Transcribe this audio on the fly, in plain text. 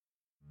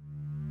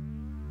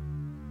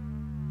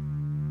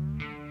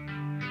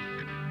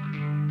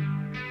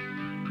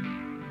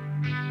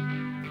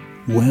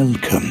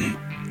Welcome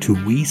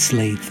to We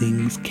Slay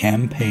Things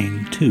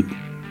Campaign 2.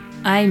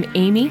 I'm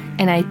Amy,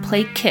 and I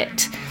play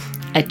Kit,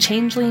 a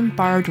changeling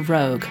bard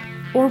rogue.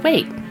 Or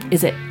wait,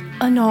 is it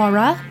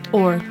Anara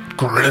or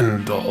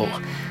Grendel?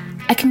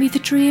 I can be the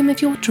dream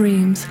of your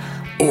dreams.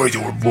 Or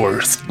your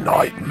worst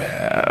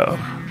nightmare.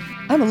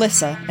 I'm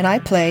Alyssa, and I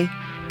play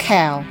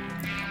Cal.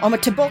 I'm a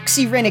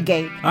Taboxi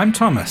renegade. I'm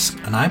Thomas,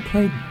 and I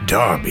play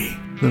Darby,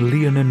 the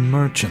Leonin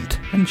merchant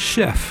and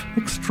chef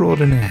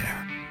extraordinaire.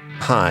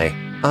 Hi,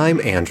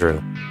 I'm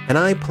Andrew, and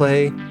I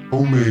play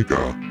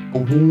Omega, a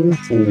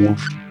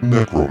war-forged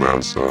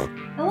necromancer.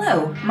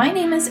 Hello, my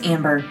name is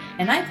Amber,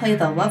 and I play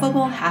the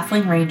lovable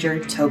halfling ranger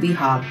Toby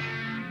Hobb.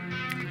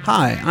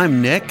 Hi,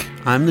 I'm Nick.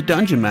 I'm the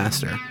Dungeon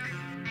Master.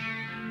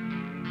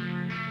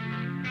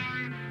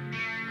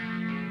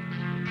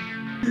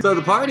 So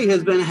the party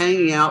has been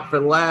hanging out for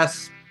the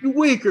last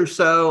week or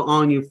so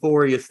on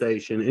Euphoria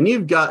Station, and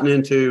you've gotten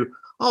into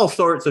all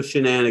sorts of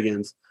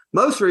shenanigans.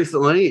 Most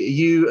recently,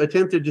 you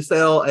attempted to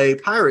sell a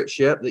pirate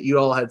ship that you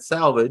all had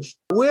salvaged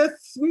with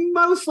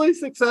mostly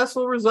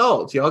successful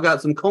results. You all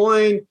got some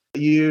coin,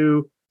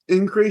 you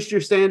increased your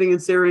standing in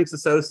Syrinx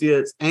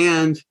Associates,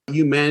 and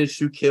you managed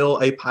to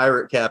kill a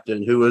pirate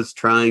captain who was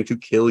trying to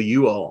kill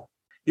you all.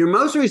 Your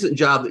most recent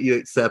job that you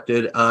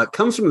accepted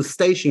comes from the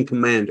station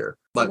commander,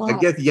 I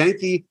guess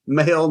Yankee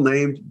male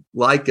named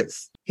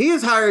Lycus. He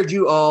has hired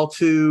you all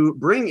to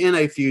bring in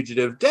a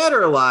fugitive, dead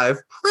or alive,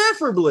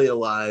 preferably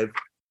alive,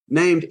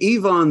 named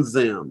Yvonne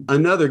Zim,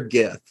 another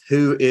Gith,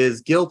 who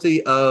is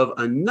guilty of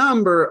a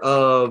number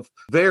of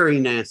very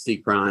nasty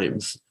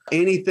crimes.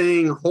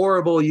 Anything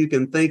horrible you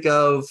can think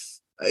of,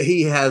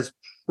 he has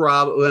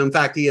in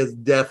fact, he has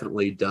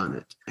definitely done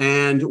it.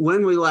 And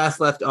when we last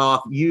left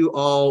off, you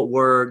all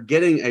were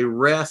getting a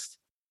rest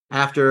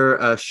after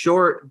a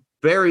short,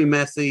 very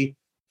messy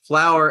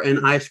flour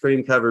and ice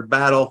cream covered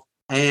battle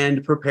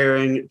and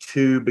preparing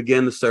to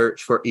begin the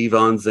search for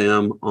Yvonne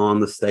Zim on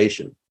the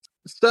station.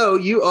 So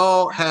you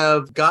all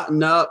have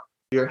gotten up.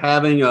 You're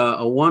having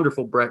a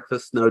wonderful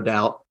breakfast, no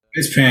doubt.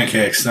 It's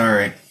pancakes,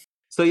 sorry.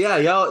 So yeah,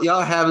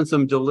 y'all having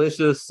some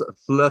delicious,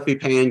 fluffy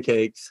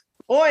pancakes.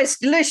 Oh, it's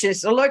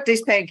delicious. I like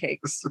these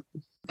pancakes.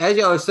 As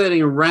y'all are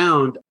sitting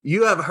around,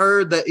 you have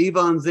heard that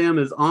Yvonne Zim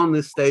is on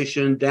this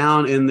station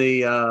down in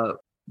the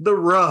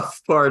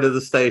rough part of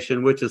the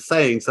station, which is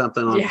saying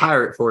something on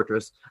Pirate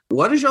Fortress.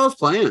 What is y'all's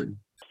plan?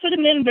 For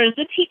the members,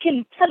 if he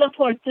can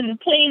teleport to the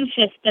plane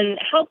shift, then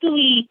how do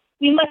we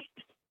must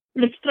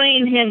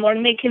restrain him or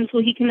make him so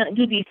he cannot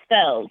do these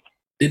spells.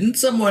 Didn't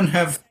someone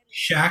have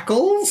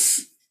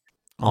shackles?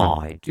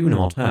 I do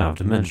not have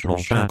dimensional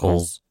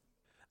shackles.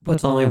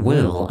 But I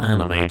will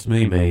animate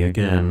Mimi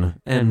again,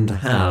 and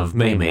have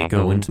Mimi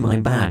go into my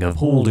bag of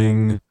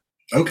holding.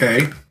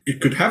 Okay, you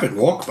could have it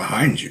walk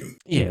behind you.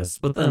 Yes,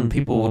 but then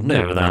people would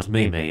know that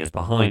Mimi is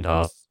behind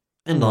us,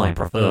 and I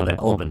prefer the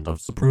element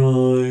of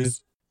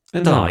surprise.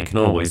 And I can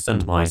always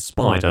send my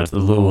spider to the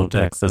lower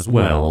decks as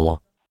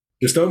well.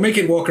 Just don't make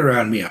it walk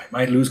around me. I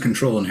might lose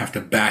control and have to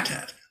bat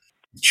at it.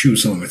 Chew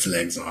some of its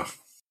legs off.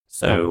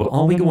 So,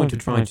 are we going to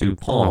try to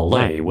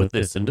parlay with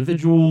this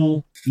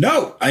individual?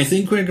 No, I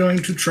think we're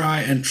going to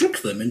try and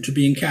trick them into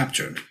being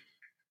captured.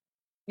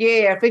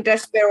 Yeah, I think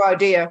that's a fair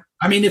idea.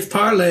 I mean, if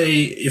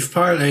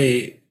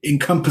parlay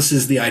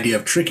encompasses the idea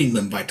of tricking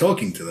them by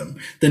talking to them,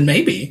 then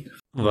maybe.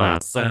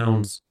 That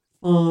sounds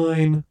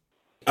fine.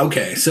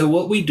 Okay, so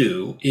what we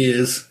do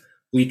is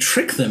we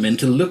trick them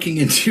into looking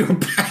into your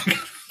bag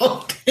of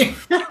holding.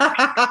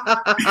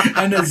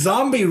 And a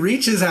zombie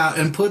reaches out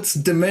and puts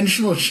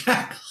dimensional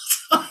shackles.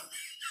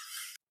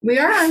 We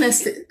are on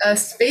a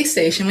space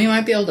station. We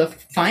might be able to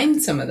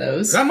find some of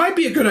those. That might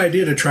be a good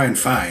idea to try and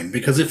find,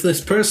 because if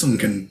this person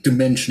can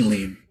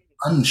dimensionally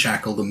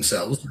unshackle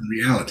themselves in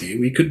reality,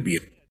 we could be.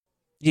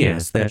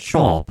 Yes, that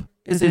shop.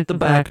 Is it the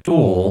back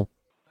door?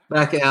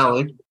 Back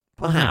alley.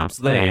 Perhaps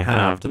they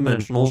have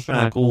dimensional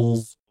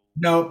shackles.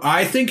 No,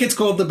 I think it's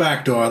called the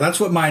back door. That's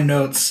what my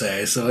notes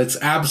say, so it's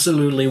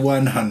absolutely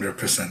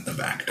 100% the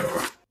back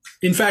door.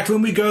 In fact,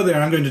 when we go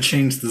there, I'm going to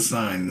change the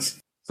signs.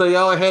 So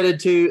y'all are headed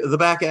to the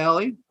back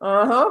alley?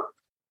 Uh-huh.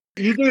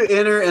 You do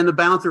enter, and the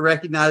bouncer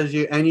recognizes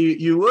you, and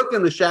you look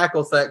in the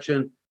shackle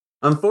section.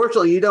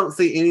 Unfortunately, you don't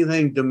see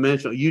anything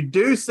dimensional. You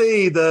do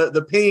see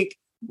the pink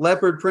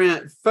leopard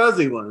print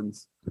fuzzy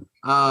ones,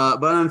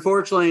 but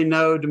unfortunately,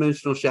 no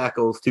dimensional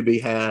shackles to be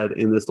had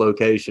in this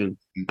location.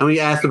 And when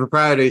you ask the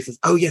proprietor, he says,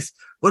 "Oh, yes,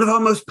 one of our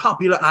most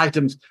popular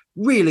items,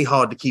 really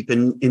hard to keep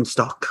in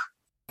stock."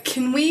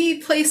 Can we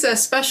place a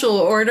special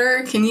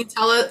order? Can you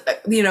tell us,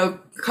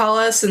 call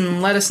us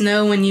and let us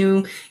know when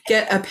you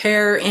get a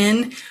pair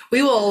in?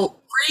 We will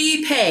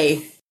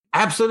prepay.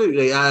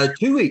 Absolutely.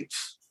 2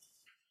 weeks.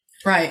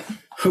 Right.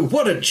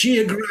 What a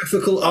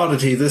geographical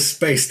oddity this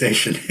space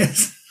station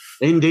is.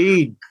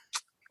 Indeed.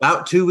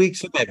 About 2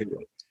 weeks from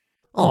everywhere.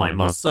 I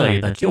must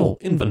say that your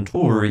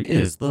inventory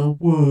is the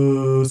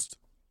worst.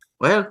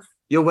 Well,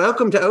 you're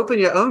welcome to open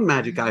your own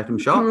magic item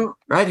shop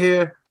right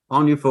here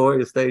on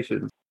Euphoria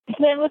Station.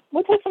 Then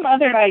what are some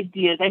other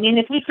ideas? I mean,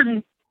 if we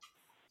can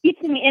get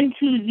him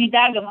into the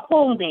bag of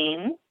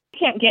holding, You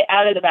can't get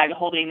out of the bag of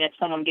holding if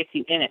someone gets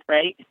you in it,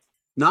 right?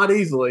 Not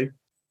easily.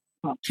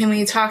 Can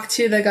we talk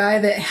to the guy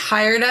that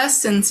hired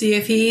us and see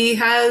if he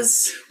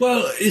has...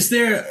 Well,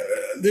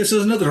 there's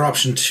another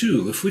option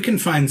too. If we can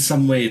find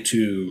some way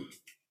to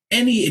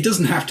it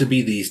doesn't have to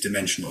be these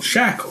dimensional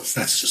shackles.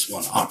 That's just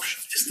one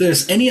option. Is there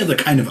any other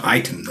kind of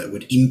item that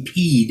would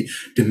impede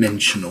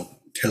dimensional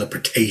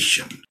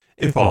teleportation?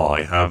 If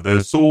I have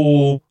their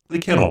soul, they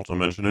cannot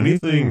dimension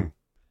anything,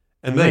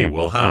 and they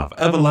will have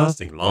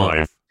everlasting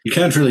life. You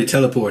can't really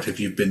teleport if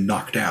you've been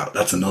knocked out.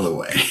 That's another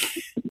way.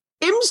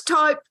 Im's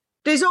type,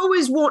 there's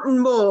always wanting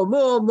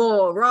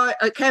more, right?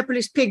 A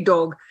capitalist pig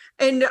dog.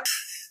 And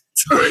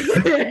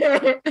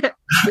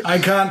I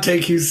can't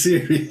take you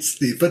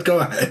seriously, but go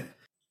ahead.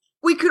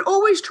 We could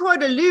always try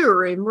to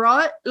lure him,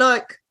 right?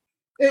 Like,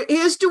 he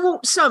has to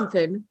want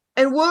something.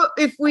 And what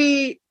if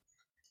we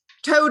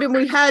told him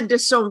we had the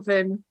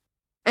something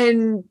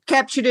and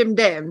captured him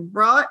then,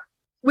 right?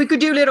 We could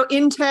do a little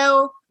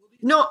intel.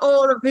 Not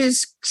all of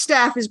his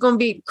staff is going to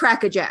be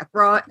crackerjack,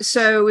 right?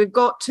 So we've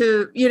got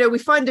to, we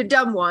find a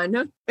dumb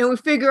one and we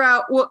figure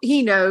out what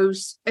he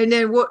knows and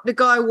then what the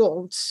guy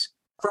wants.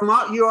 From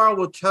what you all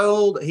were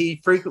told,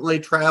 he frequently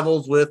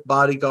travels with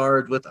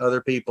bodyguards, with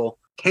other people.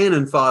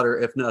 Cannon fodder,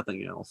 if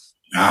nothing else.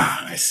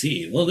 Ah, I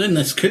see. Well, then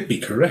this could be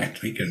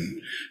correct. We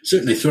can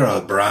certainly throw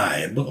a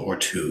bribe or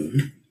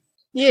two.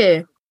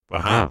 Yeah.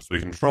 Perhaps we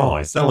can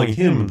try selling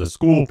him the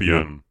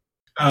Scorpion.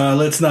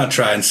 Let's not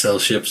try and sell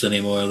ships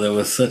anymore. There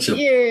was such a...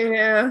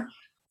 Yeah,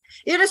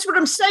 that's what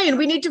I'm saying.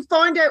 We need to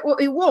find out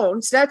what he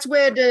wants. That's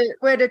where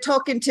the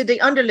talking to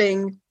the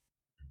underling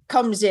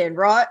comes in,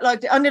 right? Like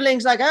the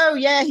underling's like, oh,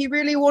 yeah, he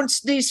really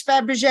wants these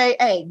Fabergé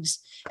eggs.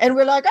 And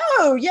we're like,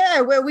 oh, yeah,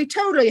 well, we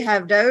totally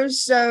have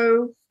those,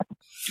 so...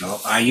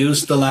 Oh, I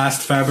used the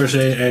last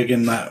Fabergé egg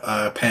in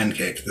that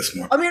pancake this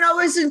morning. I mean, I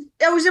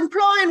was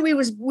implying we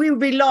would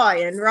be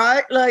lying,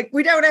 right? Like,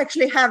 we don't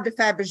actually have the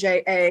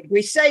Fabergé egg.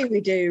 We say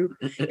we do.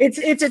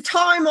 It's a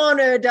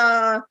time-honored,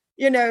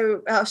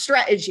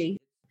 strategy.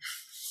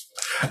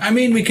 I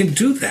mean, we can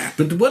do that,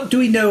 but what do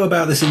we know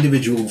about this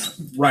individual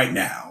right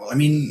now? I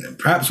mean,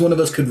 perhaps one of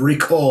us could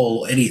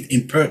recall any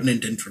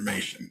impertinent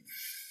information.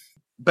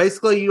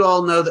 Basically, you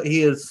all know that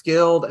he is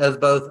skilled as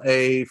both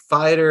a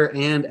fighter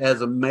and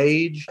as a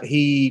mage.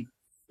 He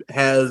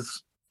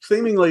has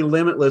seemingly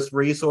limitless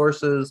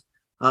resources.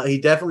 He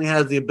definitely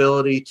has the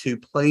ability to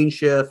plane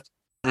shift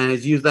and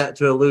has used that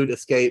to elude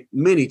escape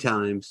many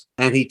times.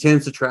 And he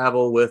tends to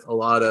travel with a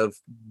lot of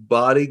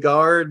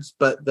bodyguards,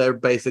 but they're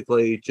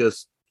basically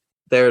just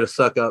there to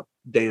suck up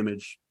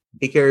damage.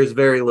 He cares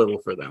very little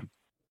for them.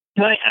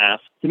 Can I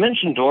ask,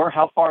 Dimension Door,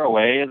 how far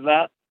away is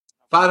that?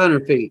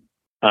 500 feet.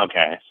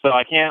 Okay, so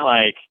I can't,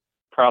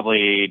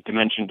 probably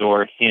Dimension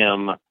Door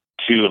him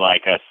to,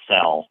 a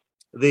cell.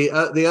 The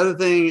other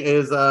thing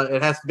is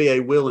it has to be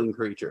a willing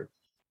creature.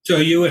 So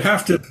you would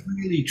have to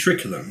really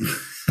trick them.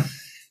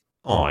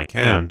 I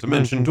can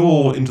Dimension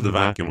Door into the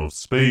vacuum of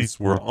space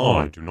where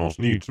I do not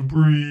need to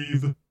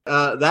breathe.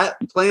 That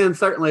plan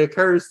certainly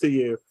occurs to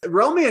you.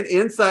 Roll me an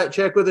insight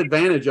check with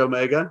advantage,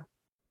 Omega.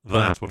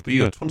 That would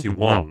be a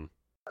 21.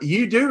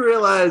 You do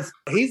realize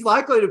he's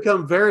likely to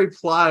become very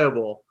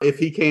pliable if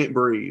he can't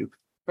breathe.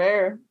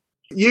 Fair.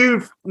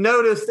 You've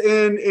noticed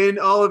in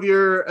all of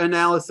your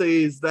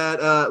analyses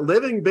that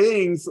living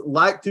beings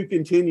like to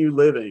continue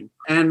living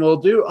and will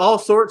do all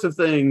sorts of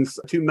things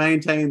to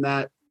maintain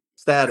that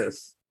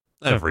status.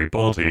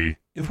 Everybody,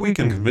 if we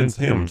can convince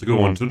him to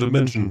go into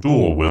Dimension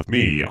Door with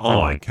me,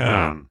 I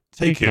can.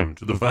 Take him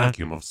to the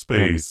vacuum of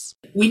space.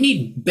 We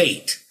need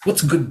bait.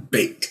 What's good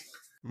bait?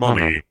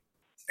 Money.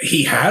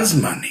 He has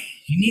money.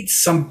 He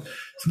needs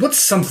what's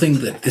something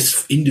that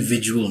this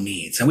individual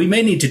needs? And we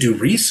may need to do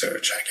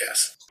research, I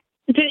guess.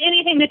 Is there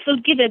anything that will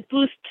give a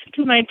boost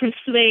to my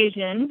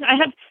persuasion?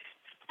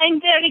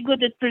 I'm very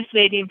good at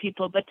persuading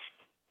people, but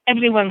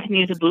everyone can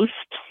use a boost.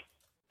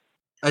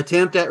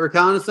 Attempt at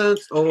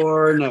reconnaissance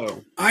or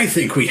no? I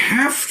think we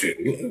have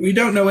to. We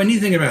don't know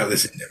anything about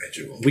this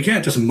individual. We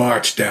can't just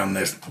march down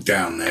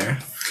there.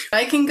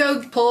 I can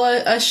go pull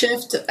a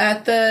shift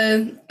at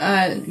the,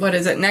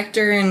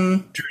 Nectar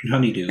and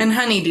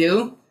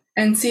Honeydew,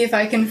 and see if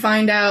I can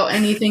find out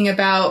anything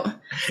about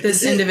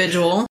this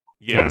individual.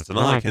 Yes, and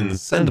I can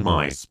send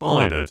my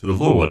spider to the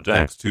lower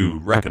decks to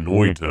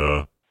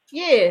reconnoiter.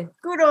 Yeah,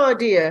 good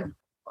idea.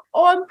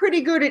 I'm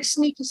pretty good at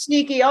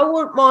sneaky. I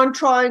wouldn't mind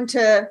trying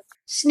to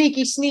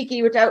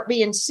sneaky without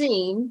being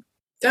seen.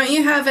 Don't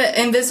you have it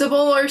invisible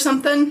or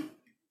something?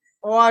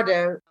 Oh, I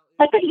don't.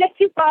 I could let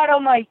you borrow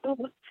my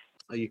boots.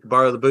 You can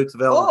borrow the boots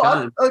of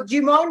Elven. Do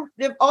you mind?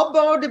 I'll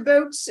borrow the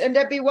boots, and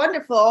that'd be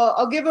wonderful.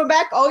 I'll give them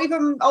back. I'll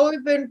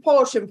even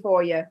polish them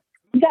for you.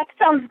 That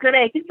sounds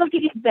great. It will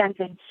give you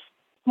advantage.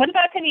 What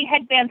about any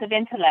headbands of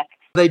intellect?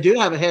 They do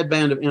have a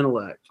headband of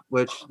intellect,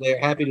 which they're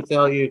happy to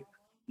sell you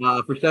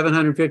for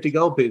 750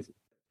 gold pieces.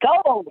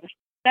 Gold.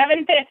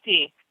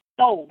 750.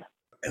 Gold.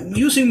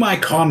 Using my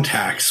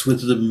contacts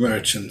with the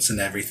merchants and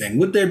everything,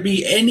 would there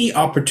be any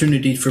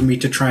opportunity for me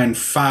to try and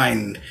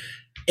find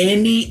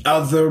any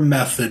other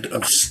method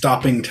of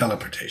stopping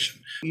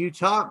teleportation? You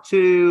talk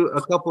to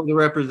a couple of the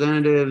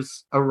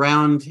representatives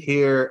around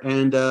here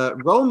and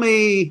roll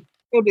me,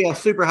 it'll be a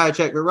super high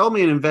check, but roll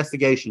me an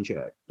investigation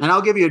check. And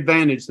I'll give you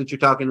advantage since you're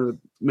talking to the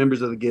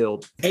members of the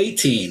guild.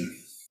 18.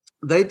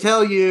 They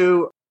tell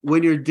you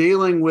when you're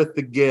dealing with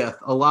the Gith,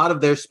 a lot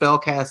of their spell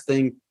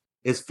casting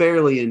is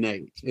fairly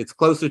innate. It's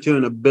closer to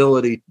an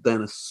ability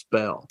than a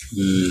spell.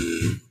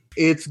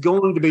 It's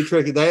going to be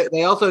tricky.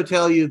 They also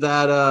tell you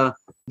that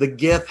the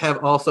Gith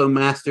have also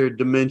mastered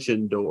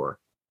Dimension Door,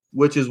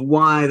 which is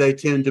why they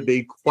tend to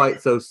be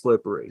quite so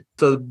slippery.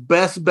 So the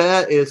best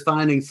bet is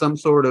finding some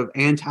sort of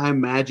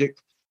anti-magic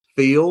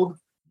field,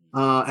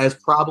 as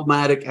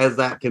problematic as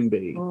that can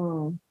be.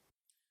 Oh.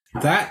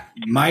 That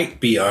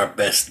might be our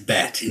best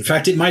bet. In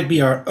fact, it might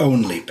be our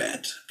only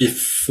bet.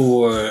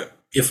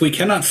 If we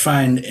cannot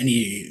find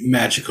any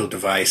magical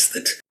device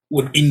that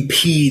would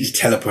impede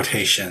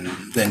teleportation,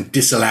 then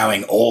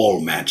disallowing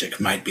all magic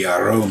might be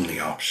our only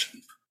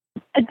option.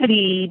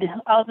 Agreed.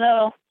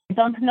 Although, I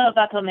don't know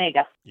about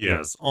Omega.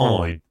 Yes,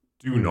 I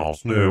do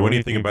not know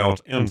anything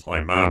about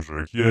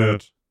anti-magic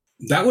yet.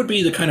 That would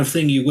be the kind of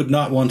thing you would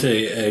not want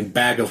a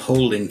bag of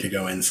holding to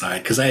go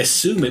inside, because I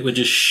assume it would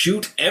just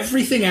shoot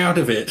everything out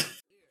of it.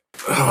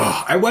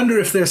 Oh, I wonder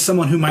if there's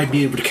someone who might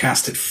be able to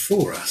cast it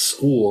for us,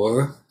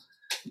 or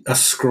a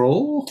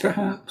scroll,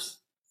 perhaps?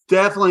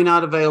 Definitely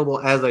not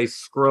available as a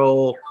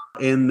scroll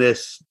in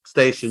this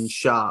station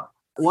shop.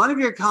 One of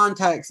your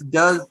contacts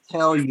does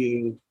tell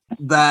you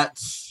that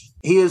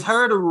he has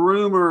heard a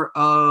rumor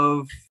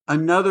of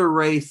another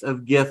race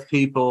of Gith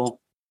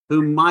people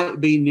who might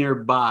be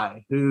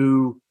nearby,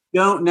 who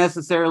don't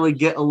necessarily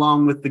get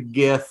along with the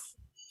Gith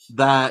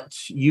that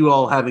you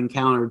all have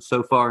encountered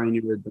so far in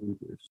your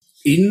adventures.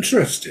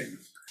 Interesting.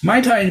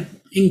 Might I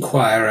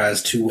inquire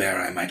as to where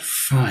I might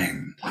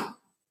find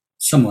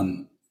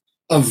someone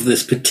of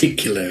this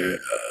particular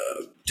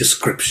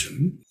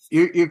description?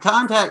 Your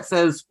contact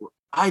says,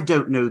 I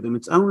don't know them.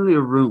 It's only a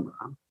rumor.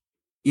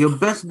 Your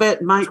best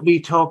bet might be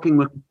talking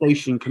with the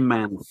station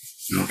commander.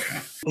 Okay.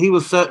 He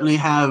will certainly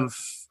have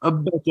a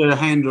better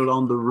handle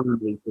on the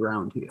rumors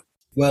around here.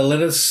 Well,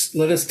 let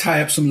us tie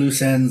up some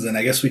loose ends, and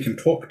I guess we can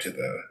talk to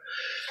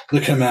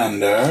the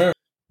commander.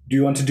 Do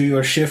you want to do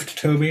your shift,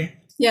 Toby?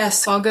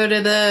 Yes, I'll go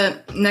to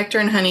the Nectar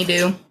and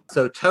Honeydew.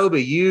 So,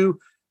 Toby, you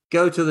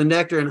go to the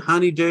Nectar and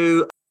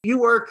Honeydew. You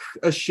work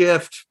a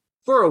shift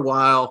for a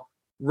while.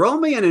 Roll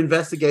me an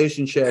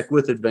investigation check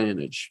with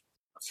advantage.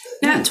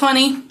 Yeah,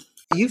 20.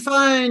 You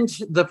find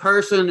the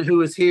person who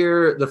was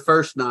here the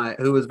first night,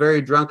 who was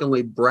very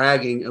drunkenly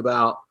bragging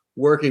about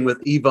working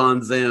with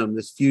Yvonne Zim,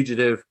 this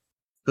fugitive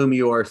whom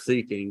you are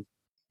seeking.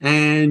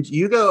 And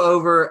you go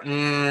over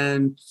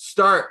and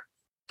start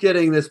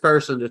getting this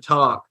person to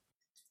talk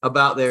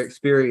about their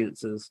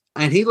experiences.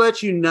 And he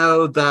lets you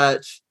know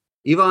that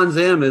Yvonne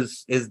Zim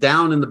is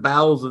down in the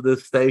bowels of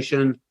this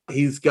station.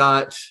 He's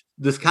got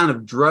this kind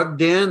of drug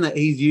den that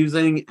he's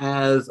using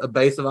as a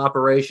base of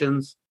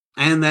operations,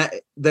 and that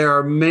there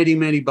are many,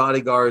 many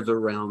bodyguards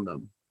around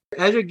them.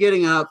 As you're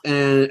getting up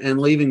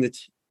and leaving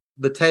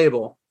the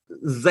table,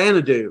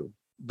 Xanadu,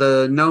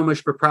 the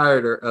gnomish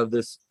proprietor of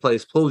this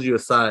place, pulls you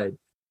aside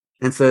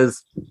and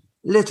says,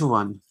 "Little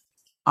one,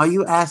 are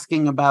you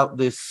asking about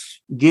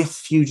this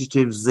Gith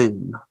fugitive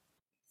Zim?"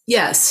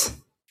 Yes.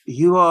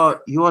 You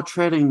are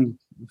treading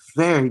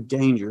very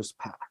dangerous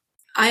path.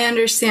 I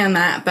understand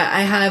that, but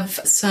I have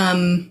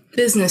some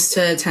business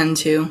to attend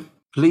to.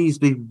 Please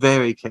be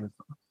very careful.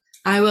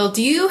 I will.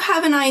 Do you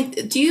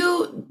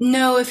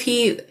know if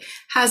he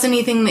has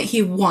anything that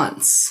he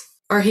wants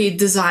or he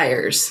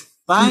desires?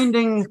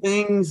 Finding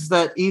things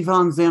that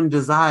Yvonne Zim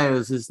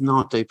desires is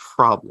not a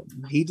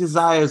problem. He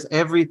desires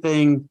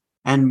everything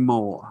and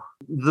more.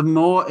 The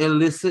more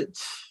illicit,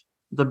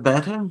 the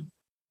better.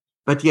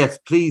 But yes,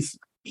 please,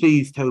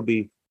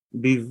 Toby,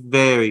 be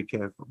very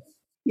careful.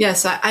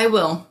 Yes, I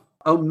will.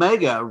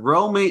 Omega,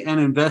 roll me an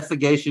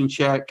investigation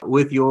check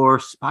with your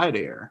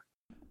spider.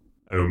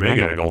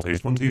 Omega got a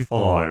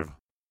 25.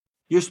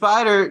 Your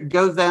spider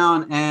goes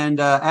down, and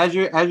as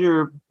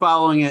you're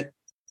following it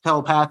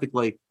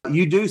telepathically,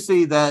 you do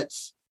see that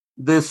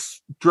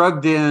this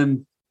drug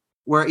den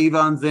where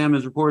Yvonne Zim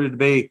is reported to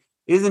be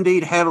is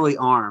indeed heavily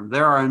armed.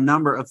 There are a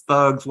number of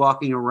thugs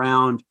walking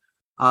around,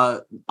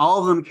 all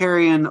of them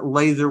carrying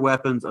laser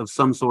weapons of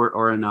some sort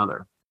or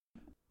another.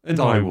 And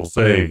I will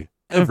say,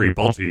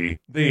 everybody,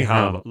 they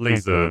have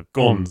laser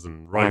guns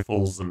and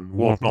rifles and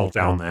whatnot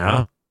down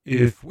there.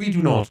 If we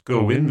do not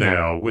go in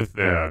there with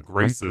their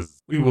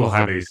graces, we will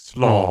have a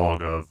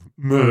slog of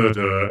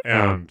murder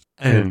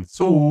and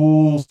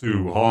souls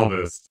to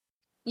harvest.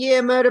 Yeah,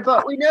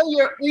 Murderbot, we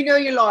know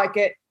you like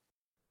it.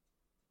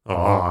 Oh,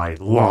 I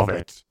love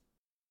it.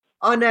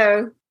 I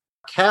know.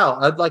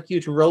 Cal, I'd like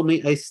you to roll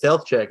me a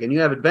stealth check, and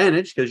you have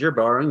advantage because you're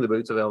borrowing the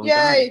boots of Elven.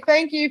 Yay,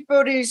 thank you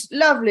for these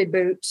lovely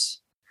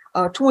boots.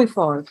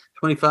 25.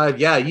 25,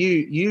 yeah,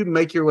 you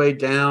make your way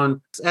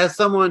down. As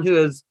someone who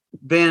has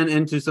been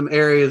into some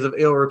areas of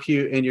ill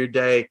repute in your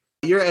day,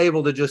 you're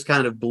able to just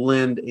kind of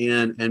blend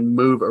in and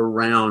move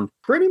around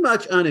pretty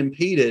much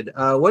unimpeded.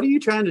 What are you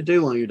trying to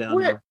do while you're down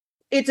there?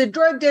 it's a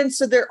drug den,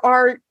 so there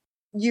are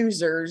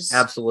users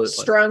Absolutely.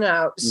 strung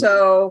out.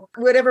 So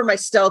whatever my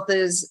stealth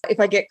is, if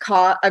I get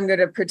caught, I'm going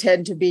to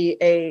pretend to be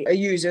a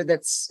user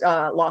that's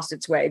lost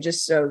its way,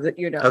 just so that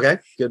you know. Okay,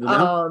 good to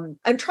know.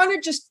 I'm trying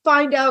to just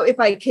find out if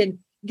I can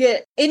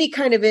get any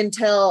kind of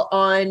intel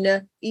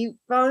on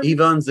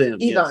Yvonne Zim.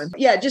 Yvonne.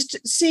 Yeah, just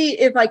to see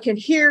if I can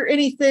hear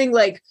anything,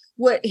 like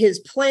what his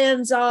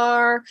plans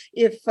are,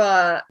 if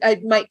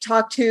I might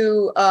talk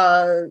to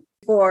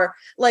or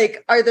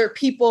like, are there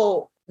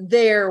people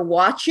there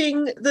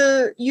watching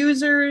the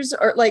users,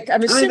 or like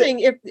I'm assuming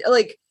if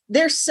like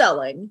they're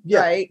selling,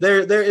 right?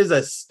 There is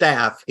a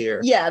staff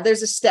here. Yeah,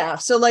 there's a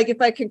staff. So like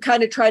if I can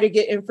kind of try to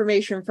get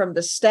information from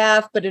the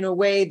staff, but in a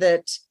way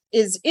that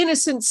is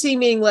innocent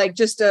seeming, like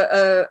just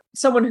a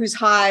someone who's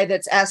high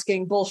that's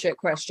asking bullshit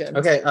questions.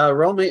 Okay,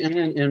 roll me an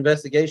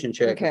investigation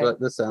check. Is what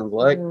this sounds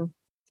like.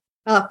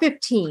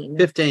 15.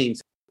 15.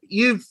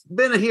 You've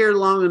been here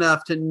long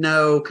enough to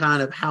know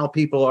kind of how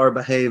people are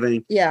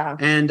behaving. Yeah.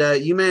 And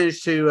you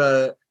managed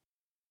to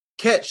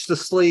catch the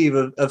sleeve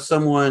of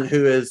someone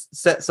who has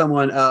set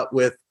someone up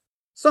with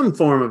some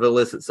form of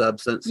illicit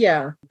substance.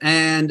 Yeah.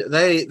 And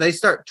they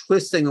start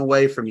twisting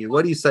away from you.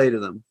 What do you say to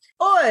them?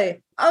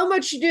 Oi, how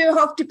much do you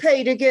have to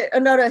pay to get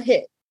another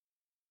hit?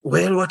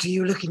 Well, what are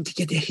you looking to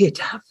get a hit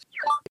of?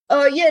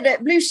 Yeah,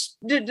 that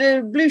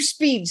the blue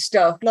speed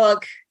stuff.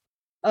 Like,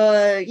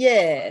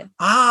 yeah.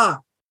 Ah,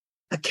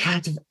 a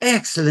cat of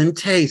excellent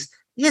taste.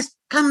 Yes,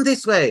 come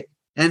this way.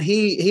 And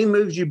he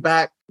moves you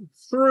back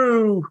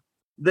through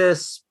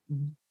this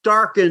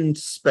darkened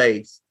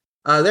space.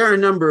 There are a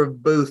number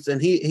of booths,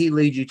 and he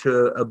leads you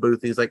to a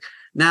booth. He's like,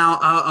 now,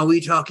 are we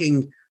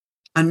talking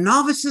a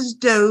novice's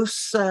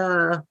dose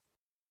or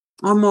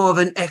more of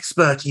an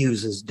expert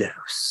user's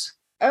dose?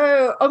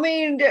 Oh, I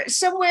mean,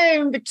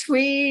 somewhere in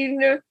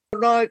between.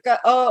 Like,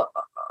 I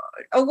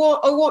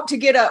want to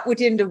get up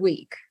within the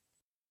week.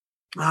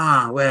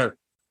 Ah, well,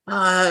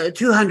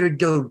 200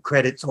 gold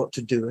credits ought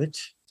to do it.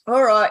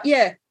 All right,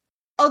 yeah.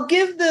 I'll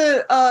give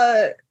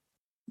the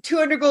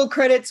 200 gold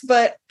credits,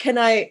 but can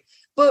I...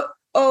 But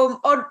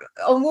I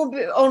won't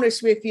be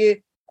honest with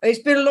you. It's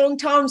been a long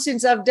time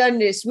since I've done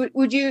this.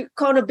 Would you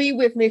kind of be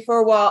with me for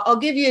a while? I'll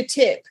give you a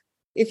tip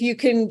if you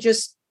can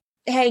just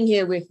hang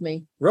here with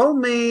me. Roll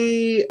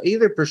me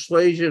either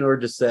persuasion or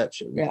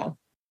deception. Yeah.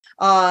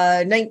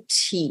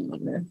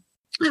 19.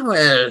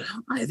 Well,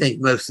 I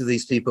think most of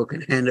these people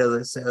can handle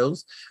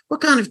themselves.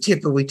 What kind of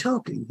tip are we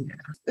talking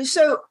here?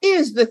 So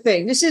here's the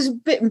thing. This is a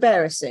bit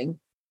embarrassing.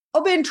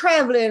 I've been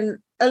traveling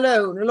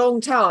alone a long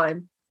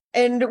time,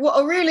 and what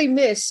I really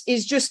miss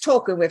is just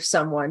talking with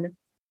someone.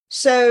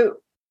 So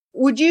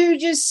would you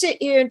just sit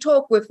here and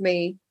talk with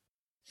me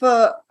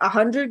for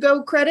 100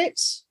 gold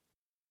credits?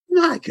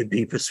 I could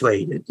be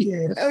persuaded,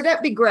 yes. Oh,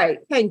 that'd be great.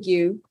 Thank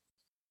you.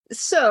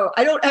 So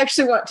I don't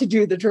actually want to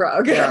do the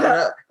drug.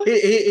 Yeah,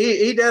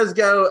 he does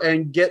go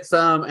and get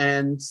some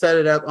and set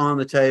it up on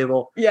the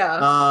table. Yeah.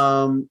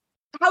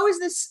 How is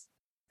this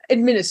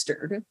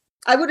administered?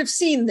 I would have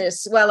seen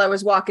this while I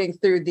was walking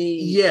through the...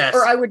 Yes.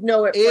 Or I would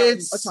know it from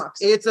a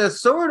toxin. It's a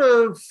sort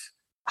of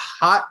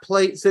hot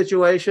plate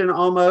situation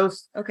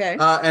almost. Okay.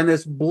 And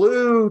this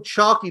blue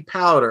chalky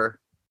powder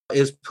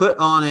is put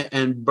on it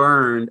and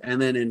burned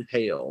and then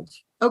inhaled.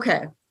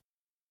 Okay.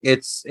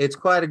 It's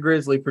quite a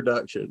grisly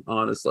production,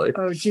 honestly.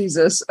 Oh,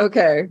 Jesus.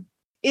 Okay.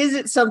 Is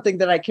it something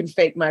that I can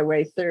fake my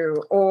way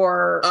through,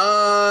 or...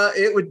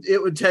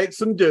 It would take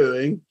some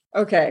doing.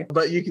 Okay.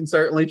 But you can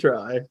certainly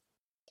try.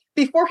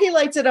 Before he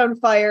lights it on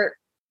fire,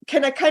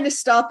 can I kind of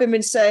stop him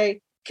and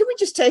say, can we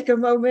just take a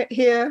moment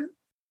here?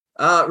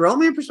 Roll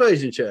me a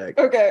persuasion check.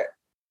 Okay.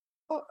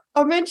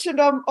 I mentioned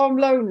I'm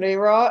lonely,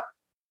 right?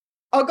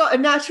 I got a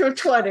natural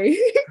 20.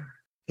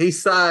 He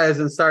sighs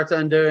and starts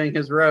undoing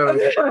his robe.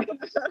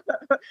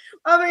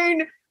 I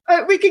mean,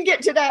 we can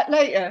get to that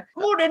later.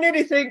 More than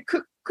anything,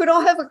 could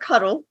I have a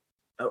cuddle?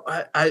 Oh,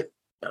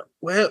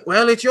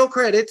 well, it's your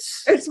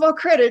credits. It's my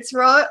credits,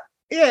 right?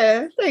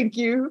 Yeah, thank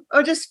you.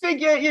 I just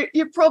figure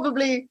you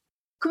probably...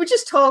 Could we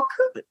just talk?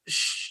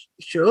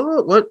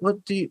 Sure.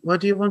 What do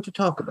you want to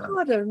talk about?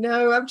 I don't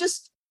know. I'm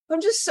just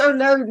so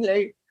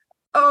lonely.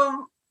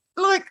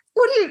 Like,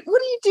 what do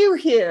you do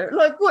here?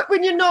 Like, what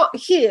when you're not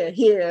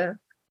here?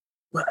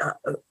 Well,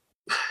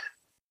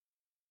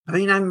 I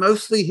mean, I'm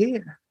mostly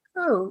here.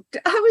 Oh,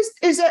 how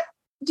is that?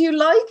 Do you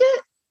like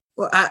it?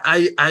 Well,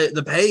 I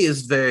the pay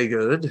is very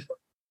good.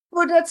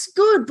 Well, that's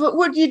good, but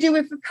what do you do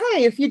with the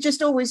pay if you're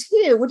just always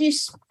here? What do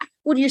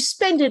you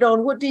spend it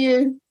on? What do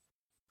you...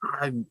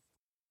 I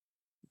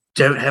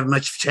don't have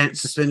much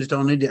chance to spend it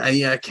on it. I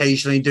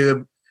occasionally do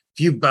a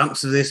few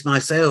bumps of this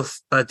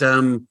myself, but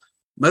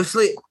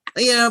mostly,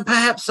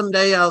 perhaps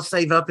someday I'll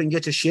save up and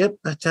get a ship,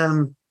 but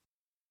I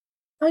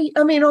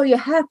mean, are you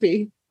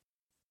happy?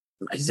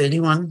 Is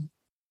anyone?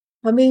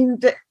 I mean,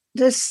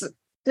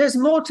 there's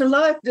more to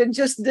life than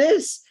just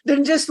this,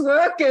 than just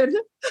working.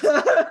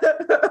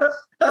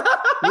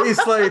 We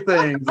Slay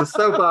Things, the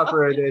soap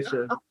opera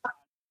edition.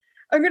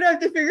 I'm gonna have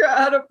to figure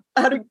out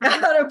how to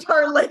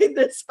parlay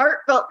this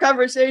heartfelt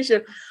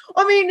conversation.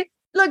 I mean,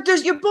 like,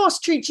 does your boss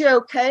treat you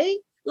okay?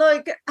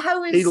 Like,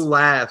 how is... He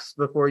laughs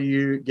before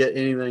you get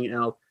anything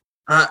else.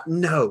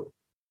 No.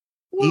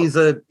 Well, he's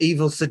an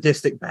evil,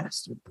 sadistic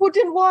bastard. Well,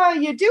 then why are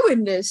you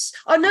doing this?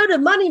 I know the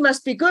money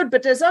must be good,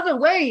 but there's other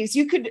ways.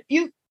 You could,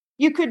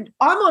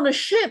 I'm on a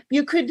ship.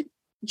 You could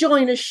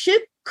join a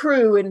ship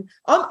crew, and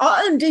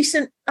I earn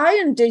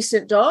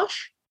decent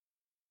dosh.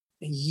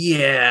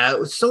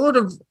 Yeah, sort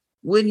of.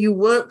 When you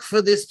work for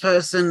this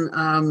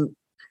person,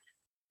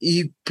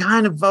 you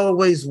kind of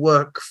always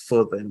work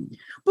for them.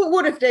 But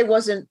what if they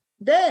wasn't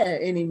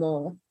there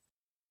anymore?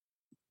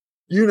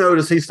 You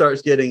notice he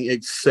starts getting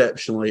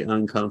exceptionally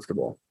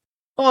uncomfortable.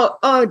 Oh,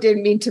 I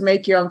didn't mean to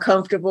make you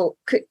uncomfortable.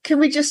 Can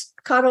we just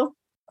cuddle?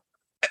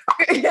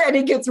 And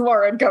he gets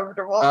more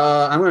uncomfortable.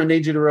 I'm going to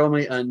need you to roll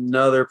me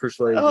another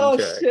persuasion check. Oh,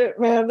 shit,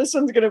 man. This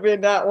one's going to be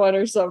that one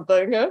or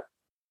something, huh?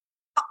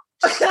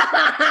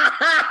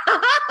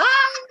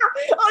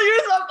 I'll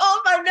use up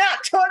all my nat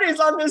 20s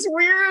on this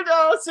weird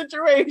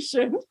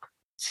situation.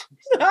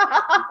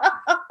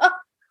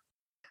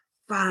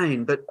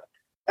 Fine, but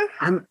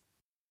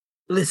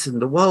listen,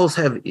 the walls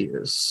have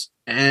ears,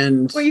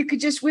 and... Well, you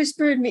could just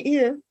whisper in my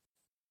ear.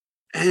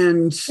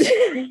 And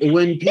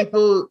when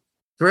people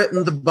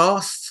threaten the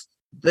boss,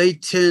 they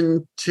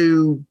tend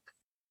to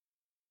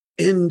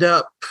end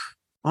up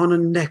on a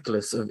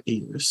necklace of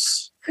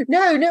ears.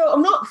 No,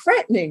 I'm not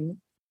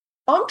threatening.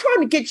 I'm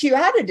trying to get you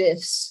out of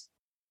this.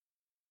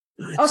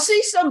 I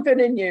see something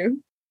in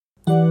you.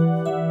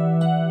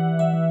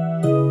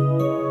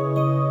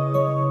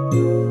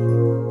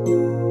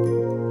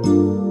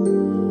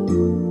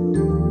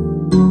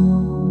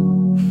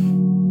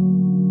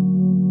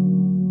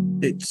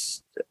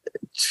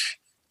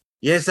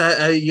 Yes,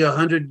 your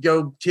 100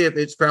 gold tip,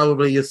 it's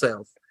probably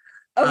yourself.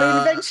 I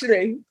mean,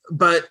 eventually.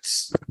 But...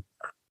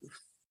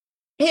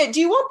 Here,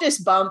 do you want this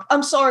bump?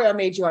 I'm sorry I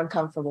made you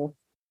uncomfortable.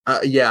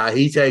 Yeah,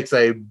 he takes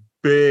a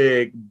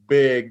big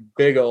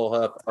old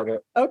huff of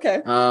it.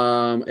 Okay.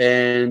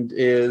 And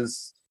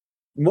is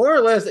more or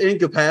less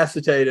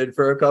incapacitated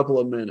for a couple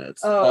of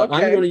minutes. Oh, okay.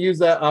 I'm going to use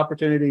that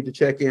opportunity to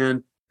check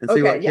in and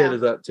see what Kit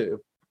is up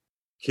to.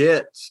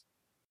 Kit.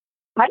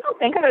 I don't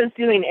think I was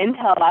doing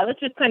intel. I was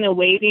just kind of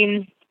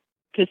waiting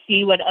to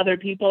see what other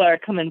people are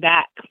coming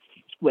back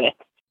with.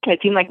 It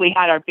seemed like we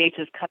had our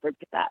bases covered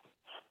with that.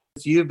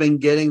 So you've been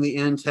getting the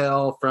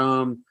intel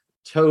from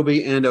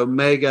Toby and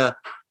Omega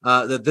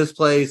that this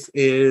place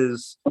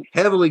is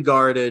heavily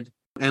guarded.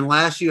 And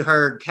last you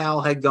heard,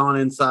 Cal had gone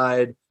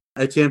inside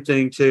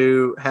attempting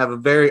to have a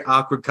very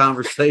awkward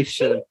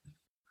conversation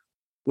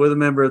with a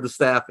member of the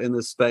staff in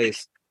this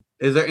space.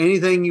 Is there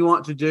anything you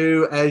want to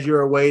do as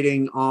you're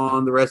waiting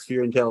on the rest of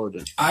your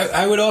intelligence?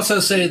 I would also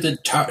say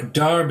that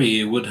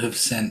Darby would have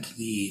sent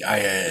the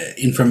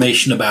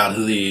information about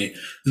the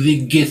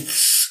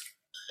Gith's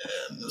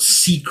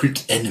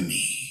secret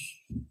enemy.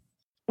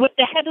 With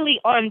the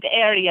heavily armed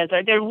areas,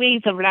 are there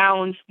ways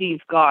around these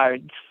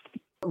guards?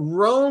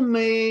 Roll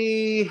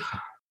me,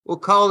 we'll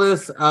call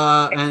this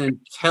an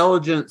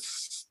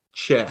intelligence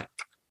check.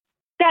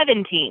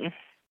 17.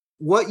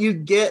 What you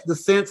get the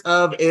sense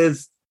of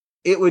is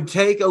it would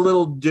take a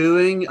little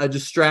doing. A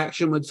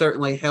distraction would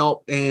certainly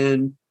help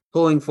in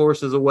pulling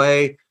forces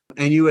away,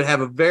 and you would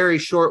have a very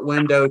short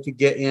window to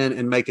get in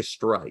and make a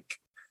strike.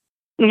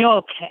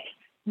 Okay.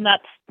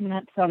 That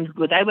sounds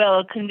good. I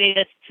will convey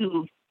this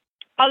to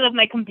all of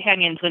my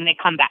companions when they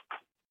come back.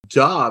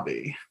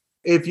 Darby,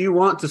 if you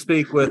want to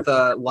speak with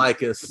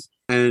Lycus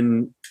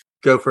and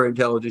go for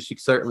intelligence, you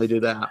can certainly do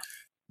that.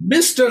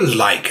 Mr.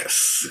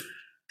 Lycus.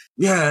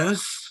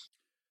 Yes?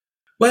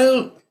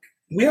 Well,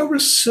 we are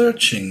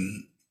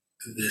researching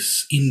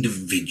this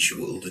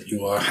individual that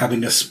you are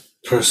having us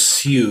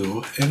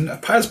pursue, and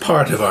as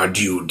part of our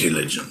due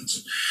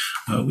diligence,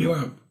 we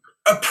are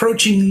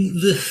approaching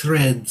the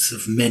threads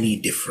of many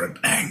different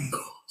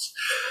angles.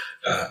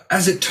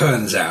 As it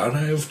turns out,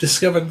 I have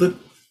discovered that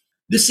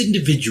this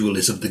individual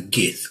is of the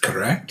Gith,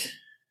 correct?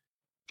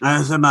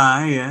 As am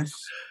I, yes.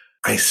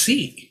 I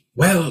see.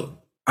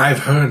 Well, I've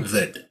heard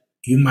that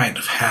you might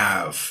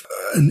have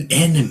an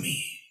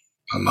enemy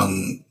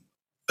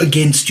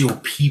against your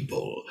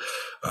people,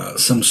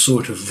 some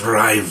sort of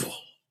rival.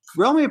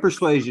 Roll me a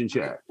persuasion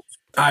check.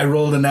 I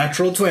rolled a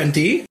natural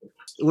 20.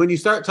 When you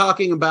start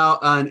talking about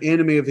an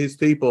enemy of his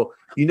people,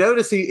 you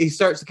notice he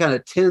starts to kind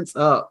of tense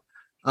up.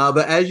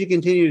 But as you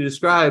continue to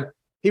describe,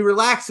 he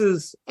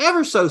relaxes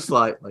ever so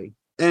slightly.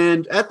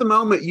 And at the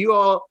moment, you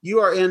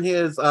are in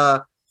his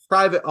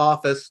private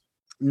office.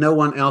 No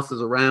one else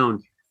is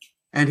around.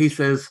 And he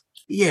says,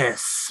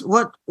 yes,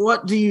 what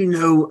do you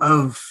know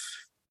of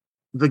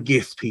the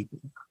Gith people?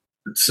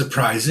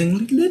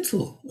 Surprisingly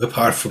little,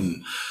 apart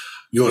from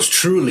yours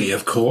truly,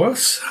 of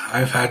course.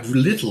 I've had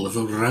little of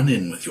a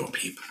run-in with your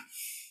people.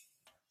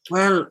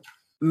 Well,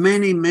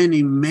 many,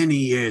 many, many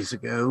years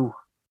ago,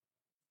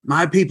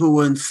 my people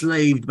were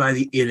enslaved by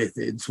the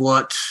Illithids,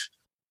 what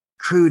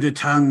cruder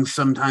tongues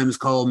sometimes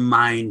call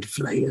mind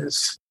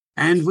flayers.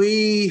 And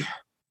we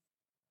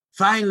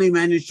finally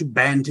managed to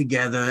band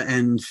together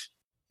and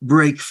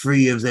break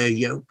free of their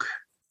yoke.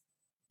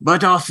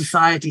 But our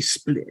society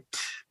split.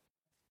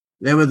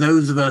 there were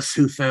those of us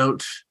who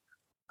felt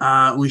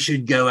we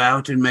should go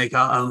out and make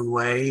our own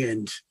way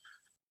and,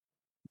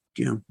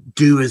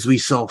 do as we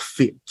saw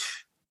fit.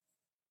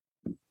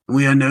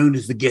 We are known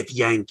as the Gith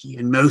Yankee,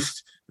 and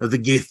most of the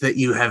Gith that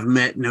you have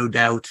met, no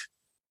doubt,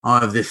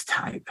 are of this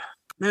type.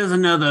 There's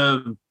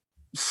another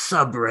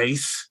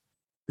sub-race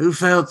who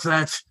felt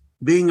that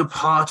being a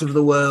part of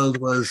the world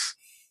was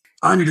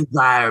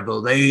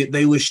undesirable.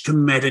 They wished to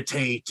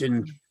meditate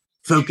and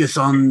focus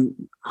on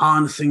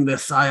harnessing their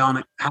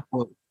psionic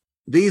power.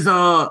 These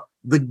are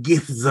the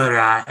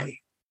Githzerai,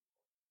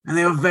 and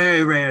they are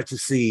very rare to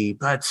see.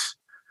 But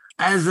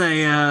as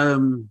a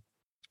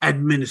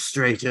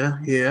administrator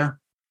here,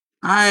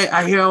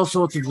 I hear all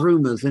sorts of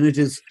rumors, and it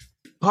is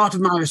part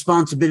of my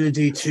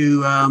responsibility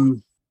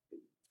to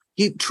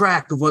keep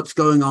track of what's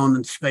going on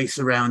in space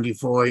around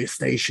Euphoria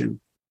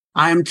Station.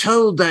 I am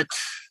told that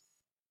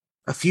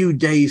a few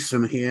days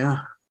from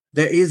here,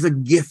 there is a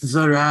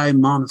Githzerai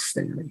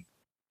monastery.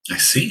 I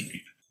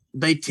see.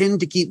 They tend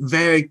to keep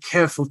very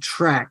careful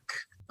track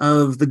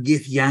of the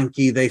Gith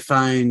Yankee they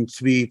find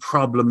to be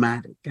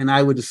problematic, and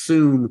I would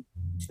assume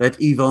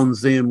that Yvonne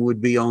Zim would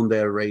be on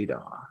their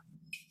radar.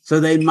 So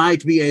they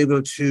might be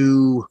able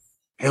to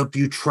help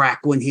you track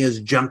when he has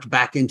jumped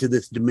back into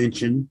this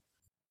dimension,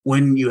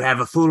 when you have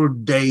a full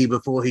day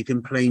before he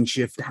can plane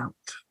shift out.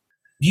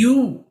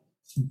 You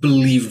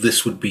believe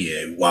this would be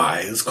a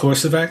wise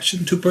course of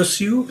action to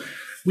pursue?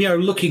 We are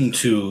looking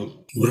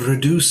to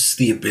reduce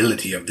the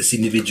ability of this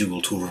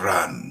individual to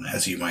run,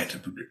 as you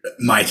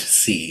might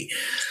see.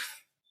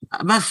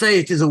 I must say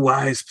it is a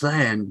wise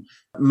plan.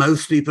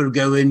 Most people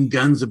go in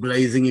guns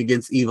a-blazing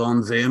against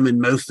Yvonne Zim, and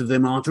most of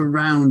them aren't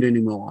around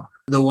anymore.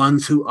 The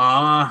ones who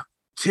are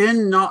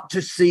tend not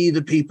to see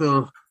the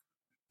people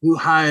who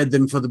hired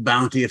them for the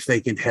bounty if they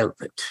can help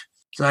it.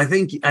 So I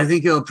think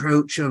your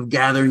approach of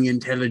gathering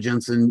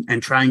intelligence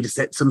and trying to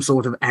set some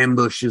sort of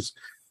ambush is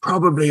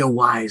probably a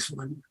wise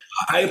one.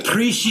 I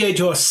appreciate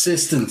your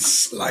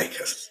assistance,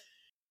 Lycus.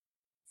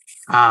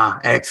 Ah,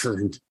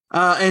 excellent.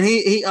 And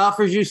he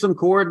offers you some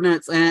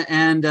coordinates,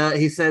 and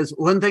he says,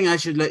 one thing I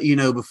should let you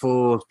know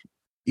before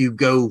you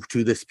go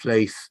to this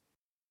place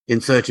in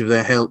search of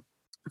their help.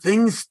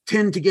 Things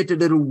tend to get a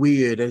little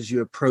weird as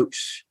you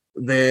approach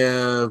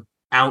their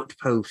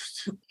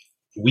outpost.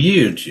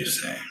 Weird, you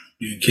say?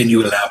 Can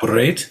you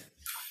elaborate?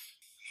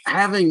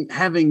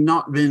 Having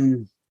not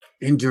been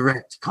in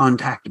direct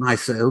contact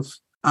myself,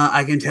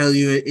 I can tell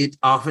you it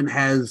often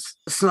has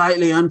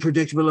slightly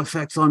unpredictable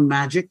effects on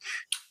magic.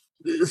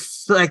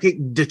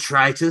 Psychic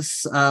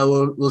detritus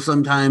will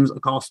sometimes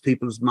accost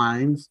people's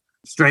minds.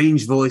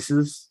 Strange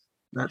voices,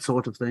 that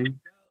sort of thing.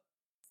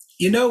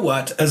 You know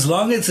what? As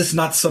long as it's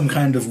not some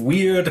kind of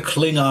weird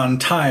Klingon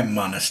time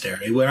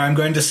monastery where I'm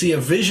going to see a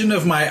vision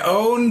of my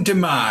own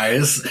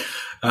demise,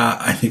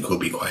 I think we'll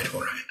be quite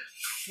all right.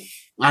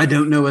 I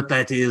don't know what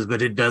that is,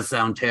 but it does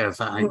sound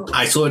terrifying.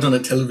 I saw it on a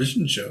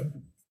television show.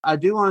 I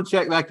do want to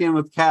check back in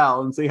with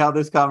Cal and see how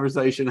this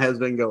conversation has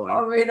been going.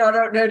 I mean, I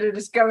don't know that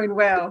it's going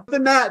well. The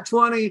nat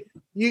 20,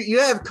 you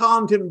have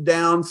calmed him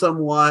down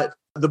somewhat.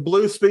 The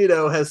blue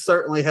Speedo has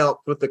certainly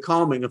helped with the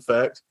calming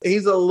effect.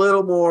 He's a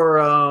little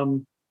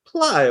more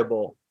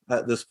pliable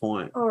at this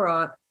point. All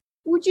right.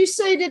 Would you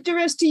say that the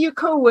rest of your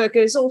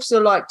co-workers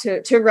also like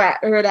to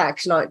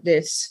relax like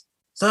this?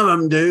 Some of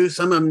them do.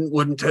 Some of them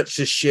wouldn't touch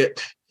this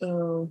shit.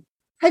 Oh.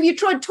 Have you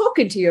tried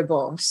talking to your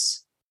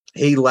boss?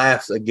 He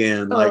laughs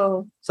again,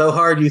 so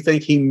hard you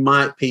think he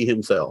might pee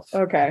himself.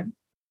 Okay.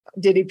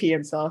 Did he pee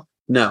himself?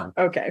 No.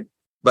 Okay.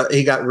 But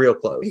he got real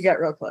close. He got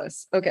real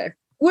close. Okay.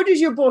 What is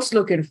your boss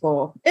looking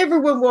for?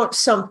 Everyone wants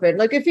something.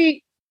 Like if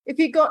he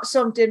got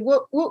something,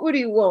 what would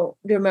he want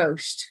the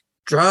most?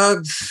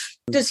 Drugs.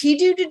 Does he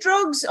do the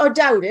drugs? I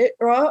doubt it,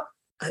 right?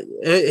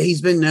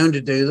 He's been known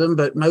to do them,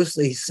 but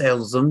mostly he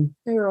sells them.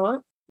 All right.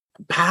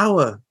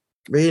 Power,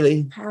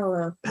 really.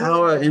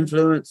 Power,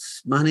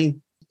 influence, money.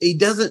 He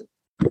doesn't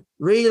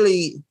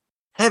really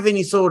have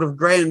any sort of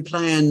grand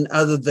plan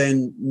other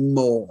than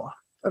more.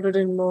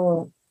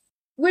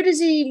 Where does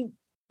he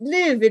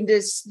live in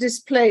this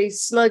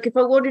place? Like if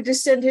I wanted to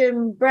send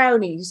him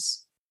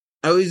brownies.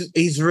 Oh,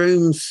 he's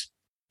rooms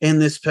in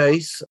this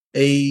place.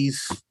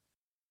 He's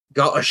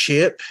got a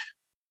ship.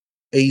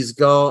 He's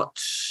got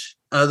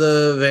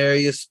other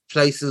various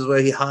places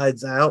where he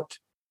hides out.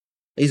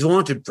 He's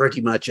wanted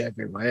pretty much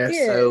everywhere.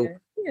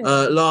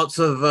 Lots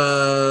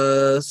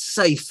of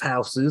safe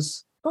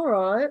houses. All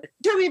right.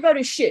 Tell me about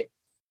his ship.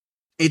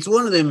 It's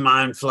one of them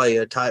Mind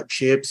Flayer type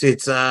ships.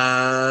 It's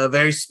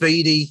very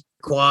speedy,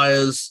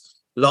 requires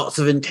lots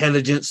of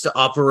intelligence to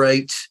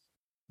operate,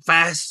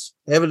 fast,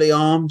 heavily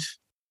armed.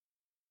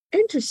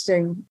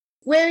 Interesting.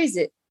 Where is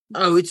it?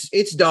 Oh,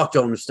 it's docked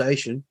on the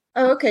station.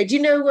 Oh, okay. Do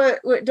you know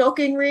what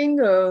docking ring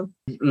or?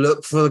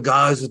 Look for the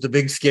guys with the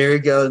big scary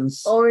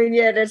guns. Oh,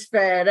 yeah, that's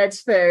fair. That's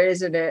fair,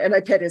 isn't it? And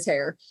I pet his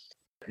hair.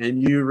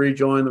 And you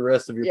rejoin the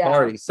rest of your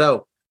party.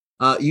 So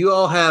you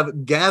all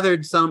have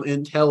gathered some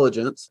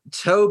intelligence.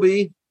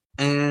 Toby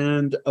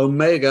and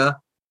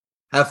Omega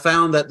have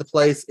found that the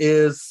place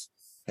is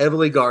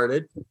heavily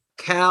guarded.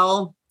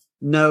 Cal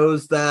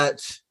knows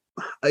that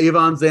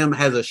Yvonne Zim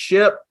has a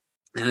ship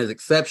and is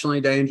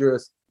exceptionally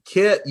dangerous.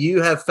 Kit,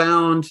 you have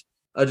found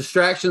a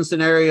distraction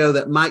scenario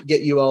that might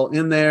get you all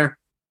in there.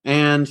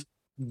 And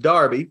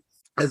Darby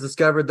has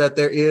discovered that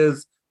there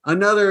is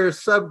another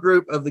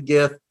subgroup of the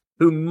Gith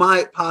who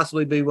might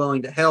possibly be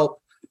willing to help.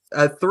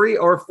 A 3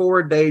 or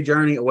 4 day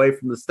journey away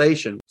from the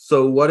station.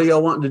 So what are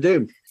y'all wanting to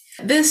do?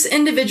 This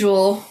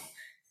individual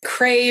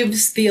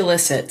craves the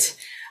illicit.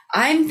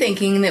 I'm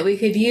thinking that we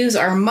could use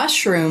our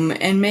mushroom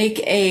and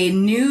make a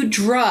new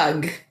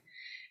drug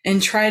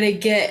and try to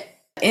get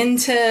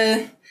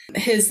into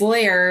his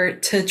lair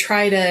to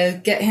try to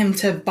get him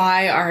to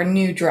buy our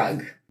new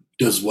drug.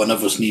 Does one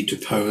of us need to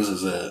pose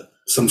as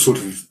some sort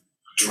of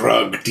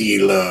drug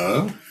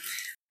dealer?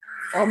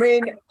 I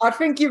mean, I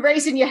think you're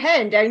raising your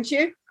hand, ain't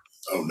you?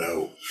 Oh,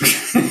 no.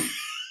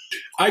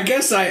 I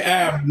guess I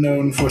am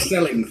known for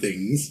selling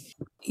things.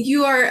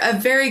 You are a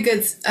very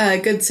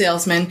good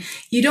salesman.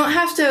 You don't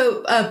have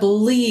to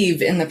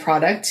believe in the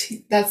product.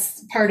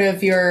 That's part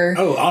of your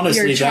Oh,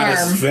 honestly, your charm. that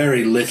has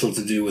very little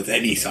to do with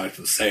any type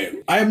of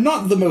sale. I am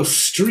not the most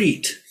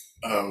street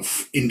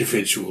of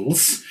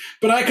individuals,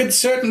 but I could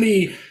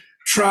certainly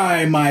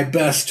try my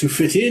best to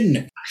fit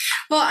in.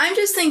 Well, I'm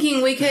just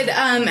thinking we could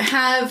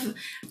have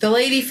the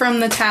lady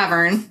from the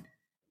tavern.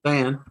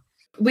 Van.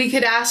 We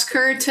could ask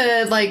her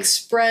to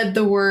spread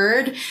the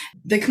word.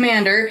 The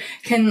commander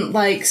can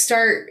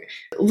start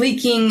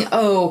leaking.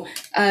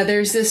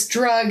 There's this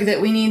drug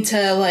that we need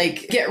to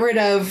get rid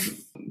of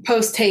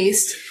post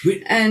haste.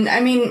 And I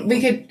mean, we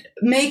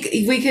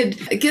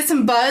could get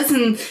some buzz.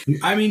 And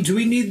I mean, do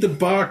we need the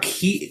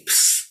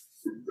barkeep's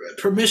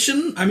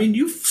permission? I mean,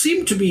 you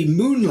seem to be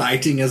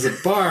moonlighting as a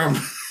bar.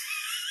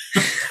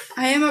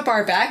 I am a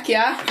barback,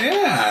 yeah.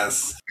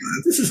 Yes.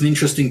 This is an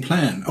interesting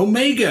plan.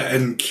 Omega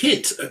and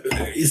Kit,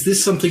 is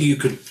this something you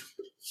could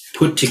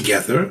put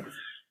together?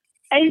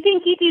 I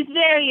think it is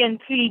very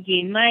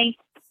intriguing. My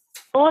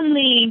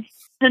only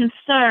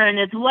concern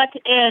is what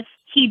if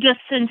he just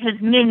sent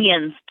his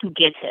minions to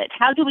get it?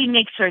 How do we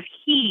make sure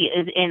he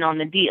is in on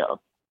the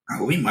deal?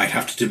 We might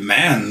have to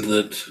demand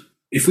that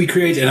if we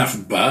create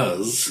enough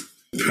buzz,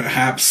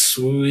 perhaps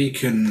we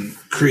can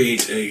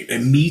create a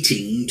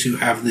meeting to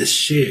have this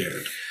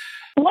shared.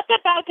 What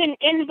about an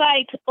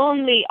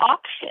invite-only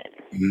auction?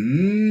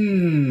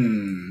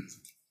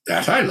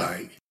 That I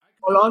like.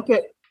 I like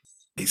it.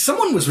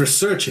 Someone was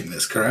researching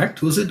this,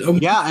 correct? Was it?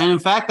 Yeah, and in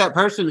fact, that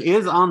person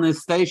is on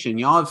this station.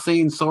 Y'all have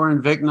seen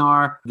Soren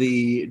Vignar,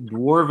 the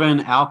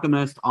dwarven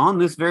alchemist, on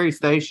this very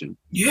station.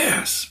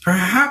 Yes,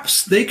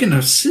 perhaps they can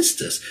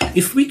assist us.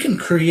 If we can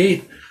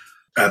create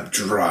a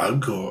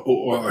drug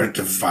or a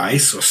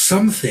device or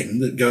something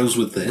that goes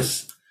with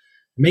this,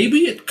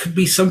 maybe it could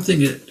be something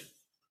that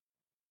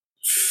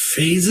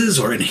phases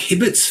or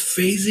inhibits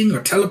phasing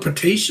or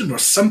teleportation or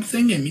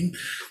something. I mean,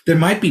 there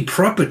might be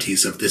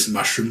properties of this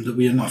mushroom that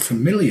we are not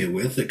familiar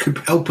with that could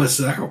help us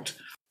out.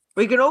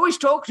 We can always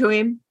talk to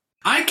him.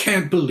 I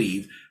can't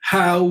believe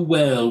how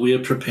well we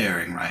are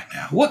preparing right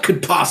now. What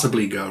could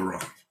possibly go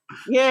wrong?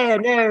 Yeah,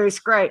 no, it's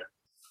great.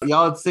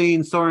 Y'all had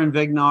seen Soren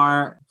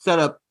Vignar set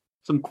up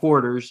some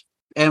quarters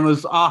and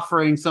was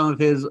offering some of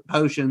his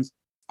potions.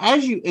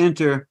 As you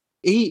enter,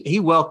 he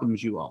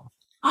welcomes you all.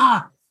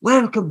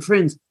 Welcome,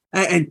 friends.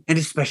 And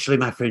especially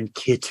my friend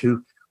Kit,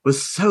 who was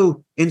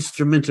so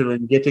instrumental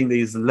in getting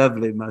these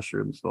lovely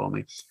mushrooms for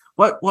me.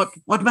 What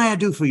may I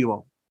do for you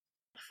all?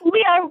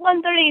 We are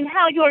wondering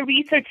how your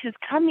research is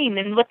coming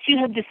and what you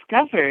have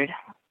discovered.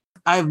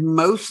 I've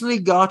mostly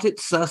got it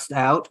sussed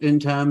out in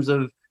terms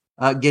of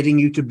getting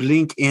you to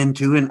blink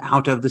into and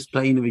out of this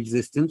plane of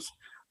existence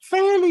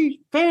fairly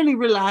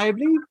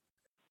reliably.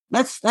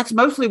 That's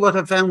mostly what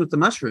I've found with the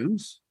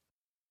mushrooms.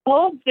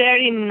 Oh,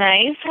 very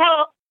nice.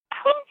 How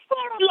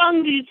far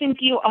along do you think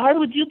you are?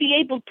 Would you be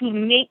able to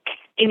make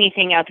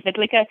anything out of it,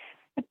 like a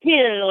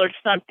pill or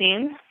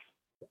something?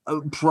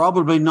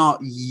 Probably not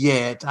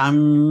yet.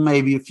 I'm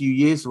maybe a few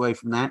years away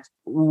from that.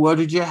 What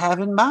did you have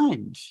in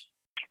mind?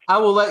 I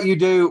will let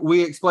you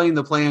we explain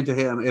the plan to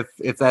him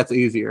if that's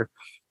easier.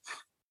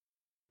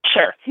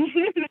 Sure.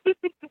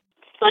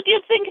 So do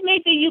you think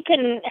maybe you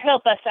can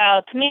help us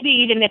out? Maybe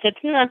even if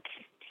it's not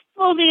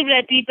fully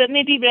ready, but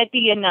maybe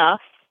ready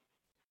enough.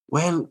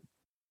 Well,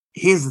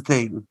 here's the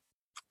thing.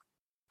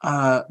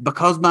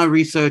 Because my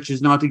research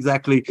is not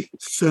exactly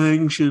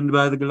sanctioned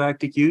by the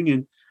Galactic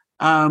Union,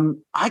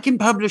 I can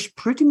publish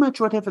pretty much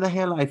whatever the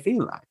hell I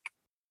feel like.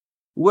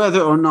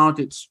 Whether or not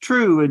it's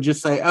true and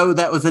just say,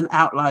 that was an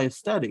outlier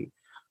study.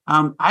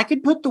 I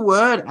could put the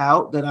word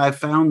out that I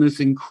found this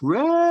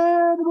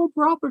incredible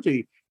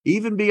property,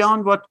 even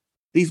beyond what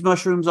these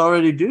mushrooms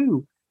already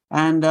do.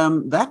 And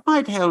that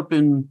might help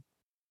in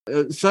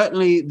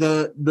certainly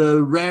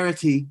the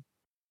rarity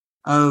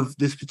of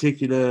this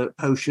particular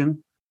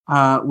potion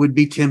would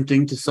be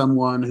tempting to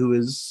someone who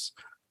is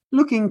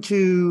looking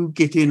to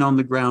get in on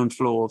the ground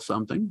floor of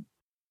something.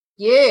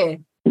 Yeah.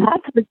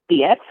 That would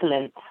be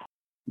excellent.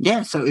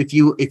 Yeah, so if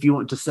you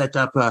want to set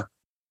up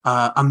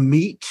a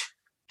meet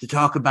to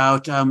talk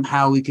about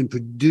how we can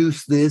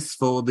produce this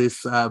for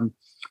this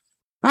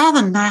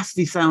rather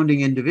nasty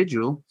sounding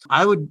individual.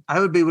 I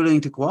would be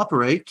willing to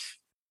cooperate.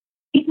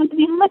 It would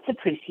be much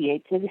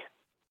appreciated.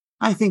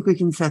 I think we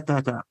can set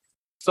that up.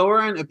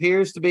 Soren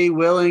appears to be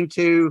willing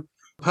to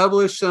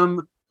publish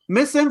some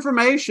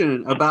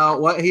misinformation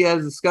about what he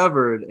has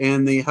discovered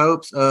in the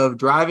hopes of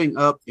driving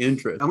up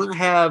interest. I'm going to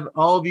have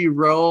all of you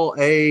roll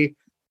a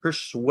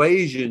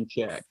persuasion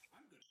check.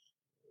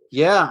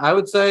 Yeah, I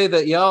would say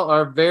that y'all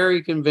are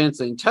very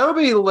convincing.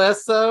 Toby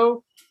less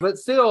so, but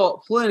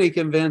still plenty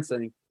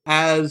convincing.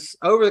 As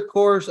over the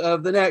course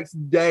of the next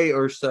day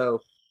or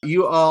so,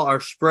 you all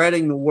are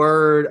spreading the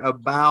word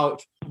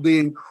about the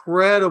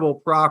incredible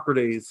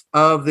properties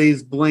of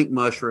these blink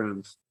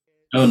mushrooms.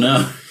 Oh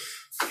no.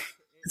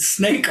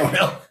 Snake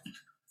oil.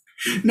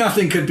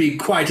 Nothing could be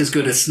quite as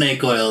good as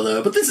snake oil,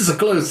 though, but this is a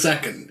close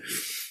second.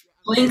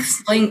 Blink,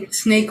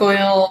 snake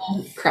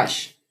oil,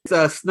 crush. It's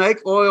a snake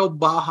oil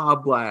Baja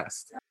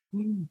Blast.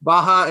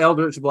 Baja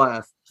Eldritch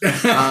Blast.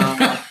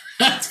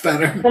 That's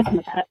better.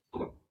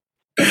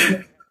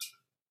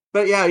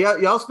 But yeah,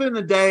 y'all spend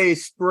the day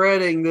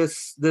spreading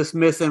this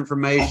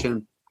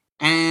misinformation.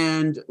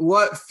 And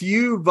what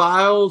few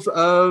vials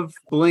of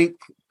Blink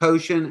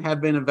potion have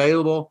been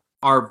available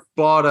are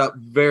bought up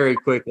very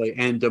quickly,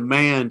 and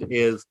demand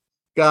is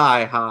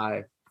sky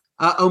high.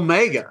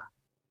 Omega,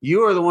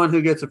 you are the one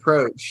who gets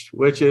approached,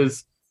 which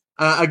is,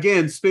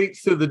 again,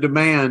 speaks to the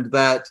demand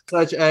that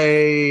such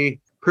a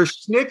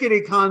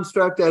persnickety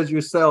construct as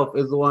yourself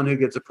is the one who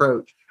gets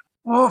approached.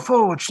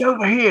 Warforged,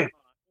 over here.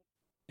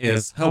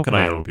 Yes, how can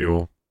I help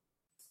you?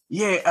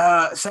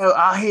 Yeah, so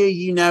I hear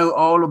you know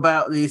all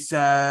about this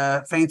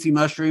fancy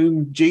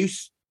mushroom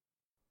juice.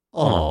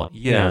 Ah,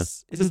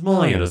 yes. It is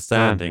my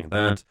understanding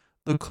that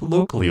the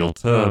colloquial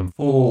term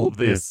for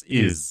this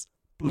is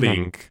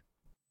blink.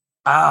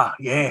 Ah,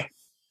 yeah.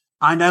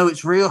 I know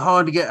it's real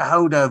hard to get a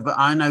hold of, but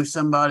I know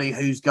somebody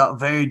who's got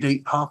very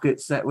deep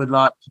pockets that would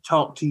like to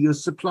talk to your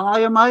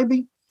supplier,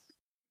 maybe?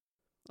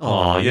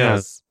 Ah,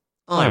 yes.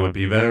 I would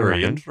be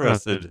very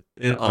interested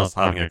in us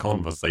having a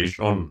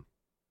conversation.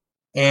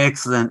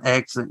 Excellent.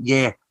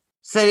 Yeah.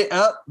 Set it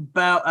up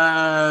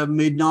about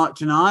midnight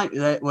tonight.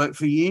 Does that work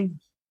for you?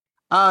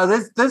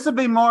 This would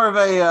be more of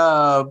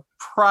a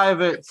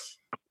private,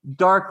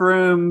 dark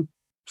room,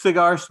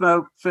 cigar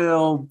smoke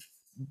filled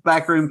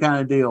back room kind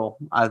of deal,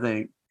 I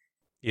think.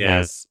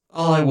 Yes,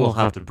 I will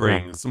have to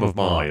bring some of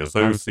my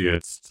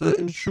associates to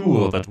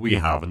ensure that we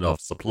have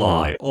enough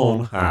supply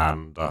on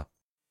hand.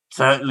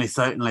 Certainly.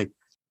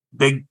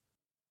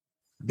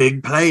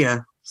 Big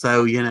player.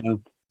 So,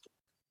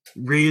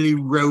 really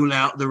roll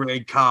out the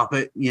red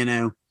carpet,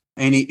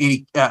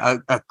 any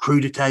a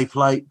crudité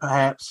plate,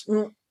 perhaps,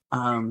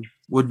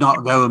 would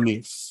not go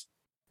amiss.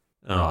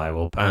 I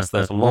will pass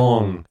that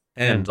along,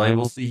 and I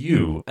will see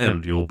you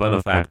and your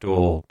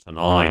benefactor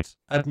tonight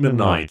at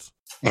midnight.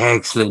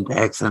 Excellent.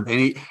 And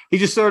he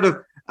just sort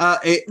of,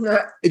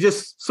 it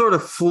just sort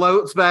of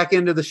floats back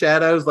into the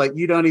shadows, like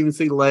you don't even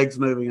see legs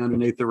moving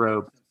underneath the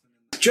robe.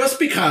 Just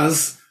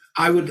because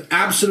I would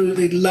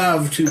absolutely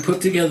love to put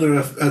together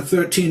a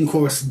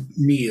 13-course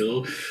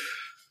meal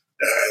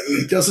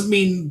doesn't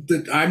mean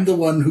that I'm the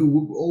one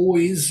who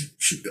always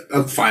should.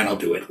 Fine, I'll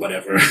do it,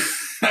 whatever.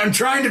 I'm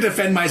trying to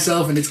defend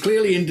myself, and it's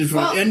clearly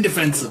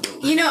indefensible.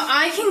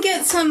 I can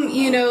get some,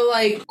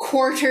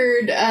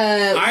 quartered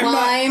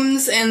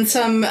limes and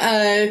some...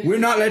 We're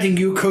not letting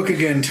you cook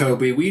again,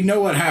 Toby. We know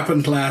what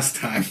happened last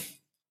time.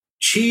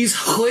 Cheese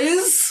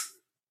whiz?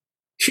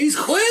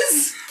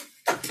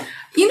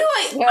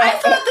 I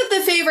thought that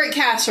the favorite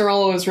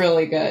casserole was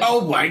really good.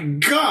 Oh my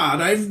God,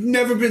 I've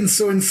never been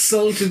so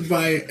insulted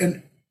by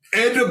an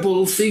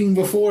edible thing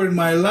before in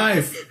my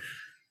life.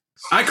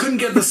 I couldn't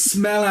get the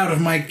smell out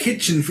of my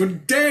kitchen for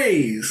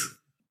days.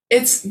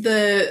 It's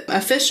the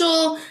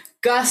official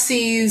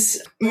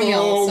Gussie's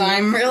meal, so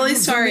I'm really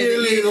sorry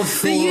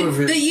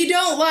that you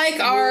don't like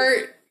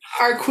our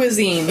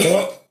cuisine.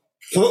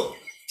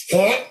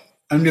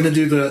 I'm going to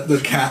do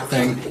the cat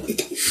thing.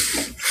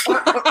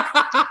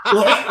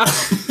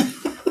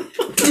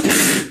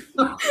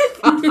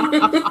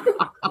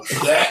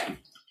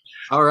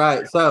 All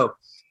right, so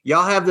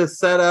y'all have this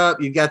set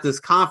up. You've got this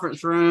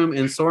conference room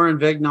in Soren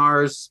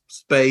Vignar's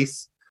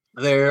space.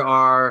 There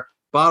are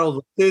bottles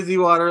of fizzy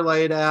water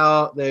laid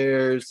out.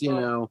 There's,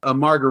 a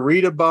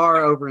margarita bar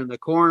over in the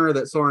corner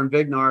that Soren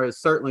Vignar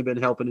has certainly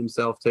been helping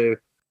himself to.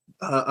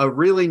 A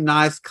really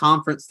nice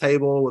conference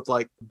table with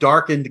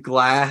darkened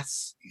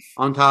glass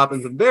on top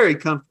and some very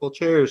comfortable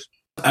chairs.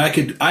 I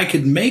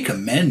could make a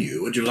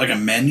menu. Would you like a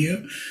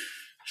menu?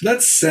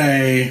 Let's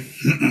say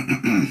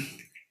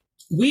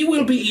we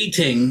will be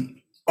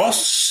eating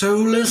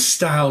Ossola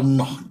style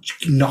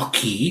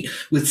gnocchi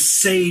with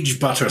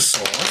sage butter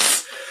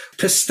sauce,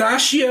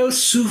 pistachio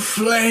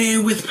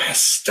souffle with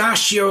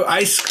pistachio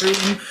ice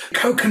cream,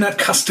 coconut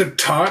custard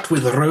tart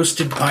with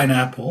roasted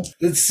pineapple.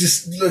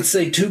 Let's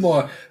say 2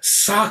 more: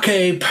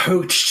 sake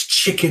poached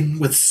chicken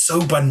with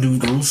soba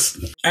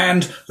noodles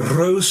and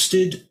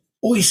roasted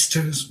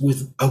oysters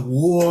with a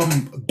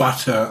warm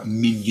butter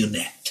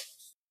mignonette.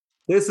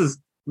 This is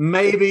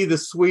maybe the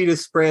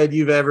sweetest spread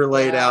you've ever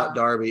laid out,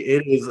 Darby.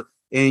 It is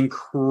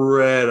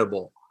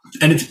incredible.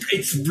 And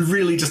it's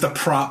really just a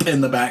prop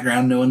in the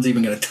background. No one's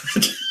even going to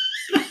touch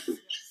it.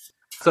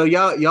 So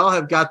y'all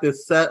have got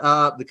this set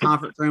up. The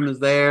conference room is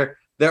there.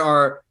 There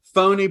are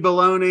phony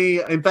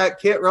baloney. In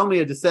fact, Kit, roll me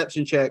a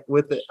deception check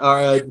with it, or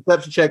a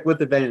deception check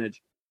with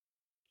advantage.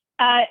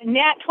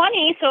 Nat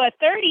 20, so a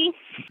 30.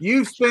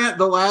 You've spent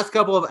the last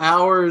couple of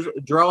hours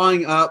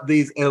drawing up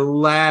these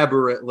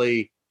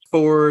elaborately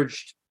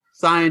forged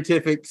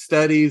scientific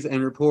studies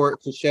and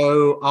reports to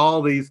show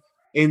all these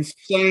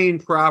insane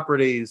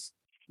properties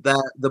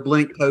that the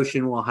blink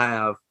potion will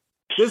have.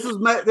 This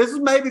is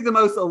maybe the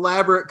most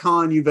elaborate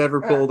con you've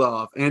ever pulled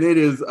off, and it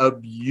is a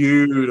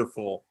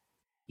beautiful,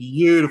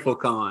 beautiful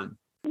con.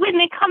 When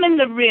they come in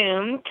the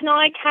room, can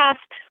I cast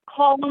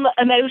calm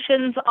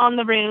emotions on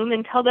the room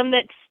and tell them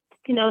that,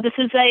 this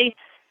is a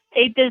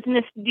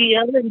business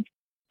deal and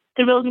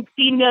there will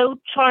be no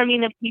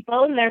charming of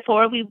people, and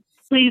therefore we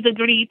please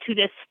agree to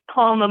this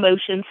calm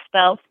emotion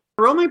spell.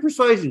 Roll me a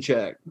persuasion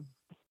check.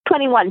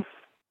 21.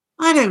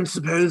 I don't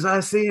suppose I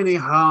see any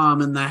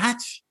harm in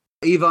that,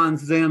 Yvonne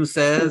Zim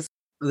says.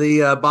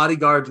 The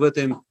bodyguards with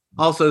him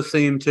also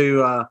seem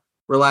to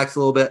relax a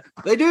little bit.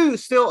 They do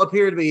still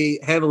appear to be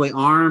heavily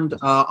armed.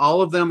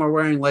 All of them are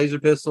wearing laser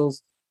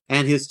pistols,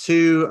 and his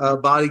two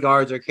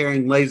bodyguards are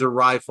carrying laser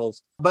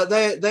rifles. But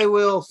they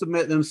will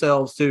submit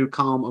themselves to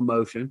calm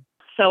emotion.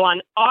 So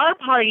on our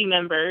party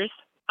members,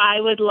 I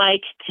would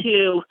like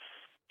to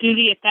do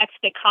the effects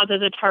that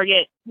causes a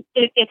target.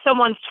 If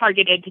someone's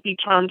targeted to be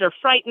charmed or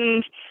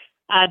frightened,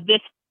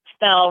 this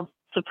spell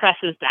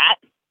suppresses that.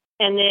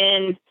 And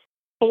then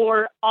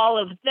for all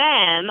of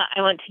them,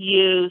 I want to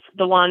use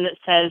the one that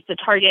says the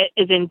target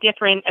is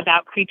indifferent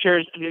about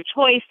creatures of your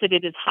choice, that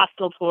it is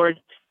hostile towards,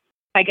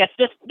 I guess,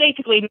 just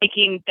basically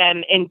making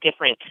them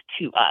indifferent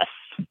to us.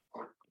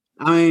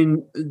 I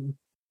mean,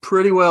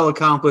 pretty well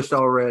accomplished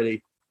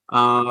already.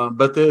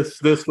 But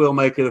this will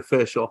make it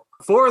official.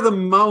 For the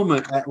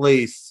moment, at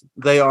least,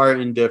 they are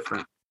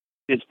indifferent.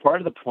 Is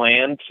part of the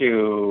plan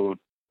to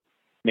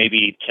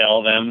maybe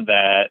tell them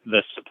that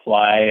the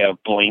supply of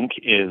Blink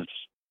is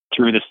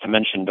through this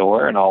dimension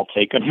door, and I'll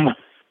take them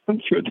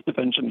through the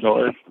dimension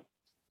door?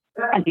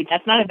 I think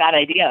that's not a bad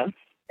idea.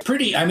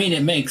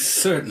 It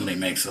certainly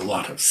makes a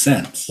lot of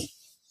sense.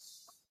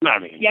 I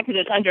mean, yeah, because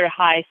it's under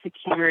high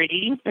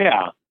security.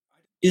 Yeah.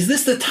 Is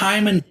this the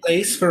time and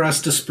place for us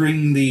to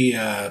spring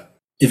the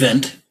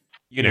event?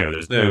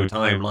 There's no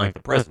time like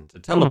the present to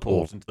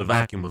teleport into the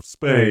vacuum of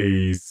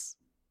space.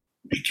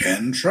 We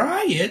can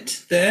try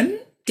it, then.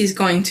 He's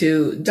going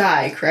to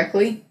die,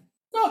 correctly?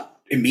 Not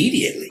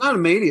immediately. Not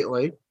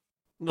immediately.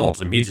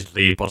 Not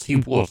immediately, but he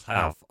would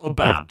have a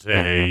bad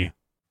day.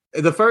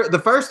 The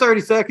first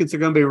 30 seconds are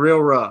going to be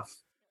real rough.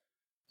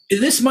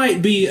 This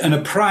might be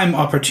a prime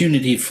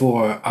opportunity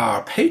for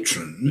our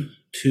patron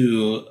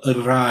to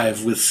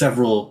arrive with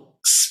several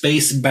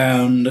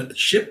space-bound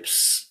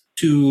ships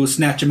to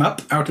snatch him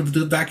up out of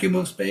the vacuum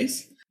of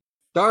space.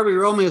 Darby,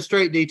 roll me a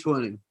straight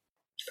D20.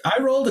 I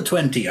rolled a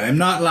 20. I'm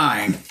not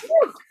lying.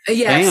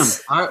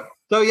 Yes. Damn.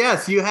 So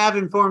yes, you have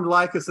informed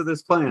Lycus of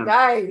this plan.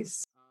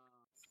 Nice.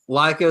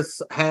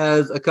 Lycus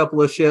has a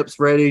couple of ships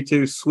ready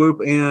to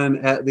swoop in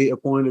at the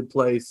appointed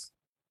place,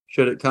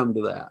 should it come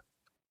to that.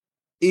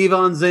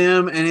 Yvonne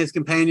Zim and his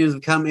companions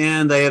have come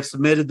in. They have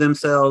submitted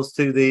themselves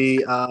to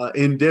the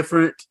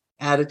indifferent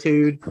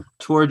attitude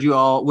toward you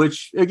all,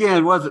 which,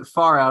 again, wasn't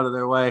far out of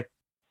their way.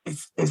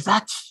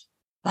 That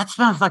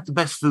smells like the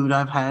best food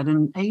I've had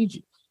in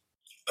ages.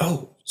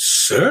 Oh,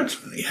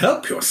 certainly.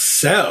 Help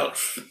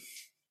yourself.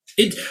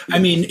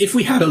 If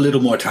we had a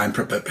little more time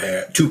to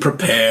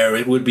prepare,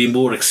 it would be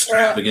more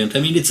extravagant.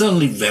 It's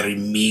only very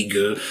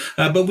meager,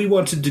 but we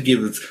wanted to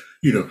give it,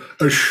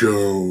 a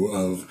show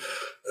of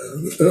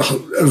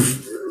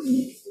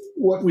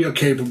what we are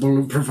capable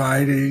of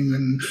providing.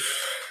 And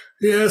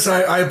yes,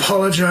 I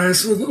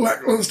apologize for the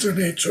lackluster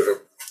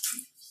nature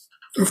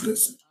of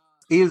this.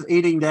 He is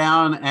eating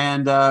down,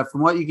 and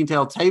from what you can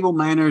tell, table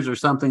manners are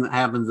something that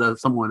happens to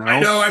someone else. I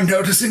know, I'm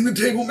noticing the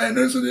table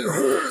manners, and it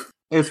hurts.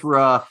 It's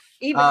rough.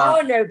 Even I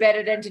know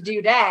better than to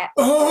do that.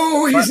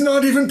 Oh, he's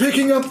not even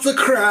picking up the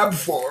crab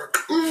fork.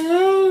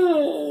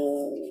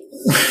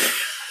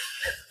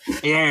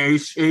 Yeah,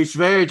 it's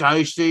very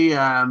tasty.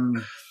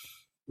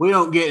 We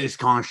don't get this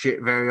kind of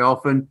shit very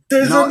often.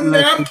 There's not a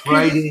unless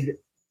napkin.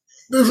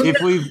 There's a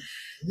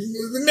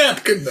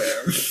napkin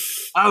there.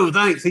 Oh,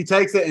 thanks. He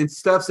takes it and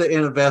stuffs it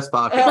in a vest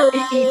pocket.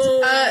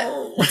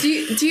 Do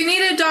you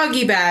need a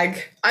doggy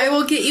bag? I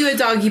will get you a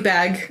doggy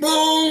bag.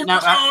 Oh, No,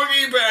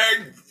 doggy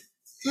bag.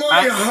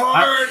 My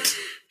heart.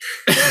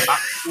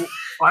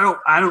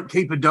 I don't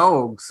keep a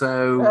dog,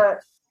 so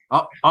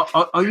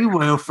are you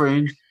well,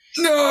 friend?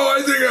 No,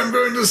 I think I'm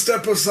going to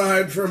step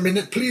aside for a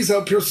minute. Please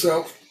help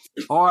yourself.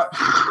 All right.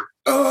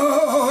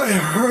 Oh, it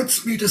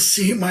hurts me to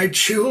see my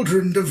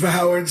children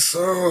devoured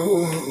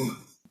so.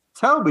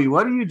 Toby,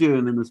 what are you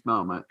doing in this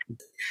moment?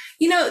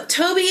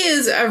 Toby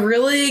is a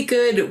really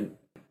good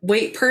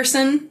weight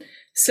person.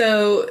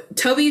 So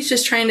Toby's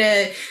just trying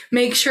to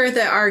make sure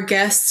that our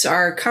guests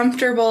are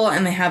comfortable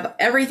and they have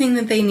everything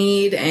that they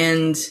need.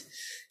 And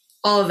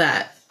All of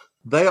that.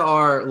 They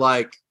are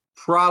like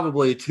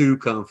probably too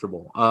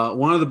comfortable.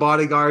 One of the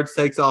bodyguards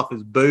takes off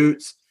his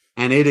boots,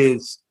 and it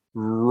is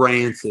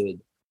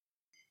rancid.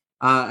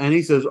 And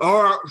he says,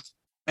 "All right,"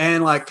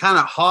 and like kind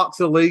of hawks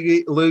a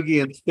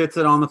loogie and spits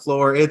it on the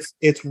floor.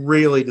 It's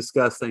really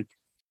disgusting.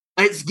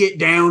 Let's get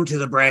down to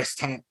the brass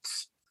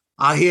tacks.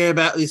 I hear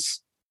about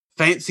this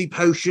fancy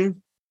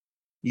potion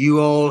you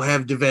all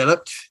have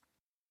developed,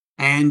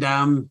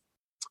 and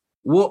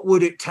what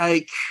would it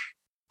take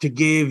to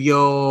give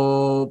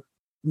your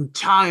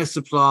entire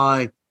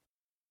supply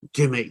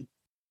to me?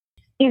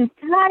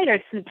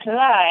 Entire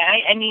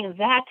supply? I mean,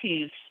 that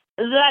is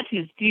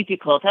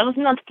difficult. I was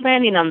not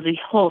planning on the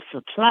whole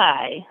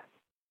supply.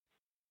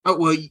 Oh,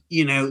 well,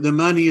 the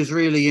money is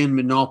really in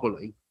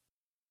Monopoly.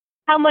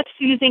 How much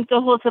do you think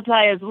the whole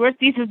supply is worth?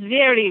 This is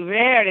very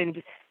rare,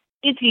 and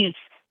it is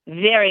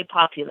very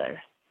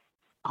popular.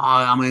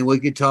 I mean, we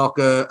could talk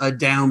a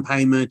down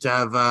payment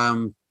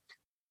of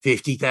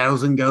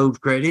 50,000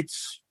 gold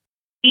credits.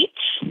 Each?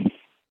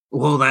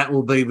 Well, that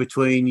will be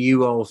between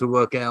you all to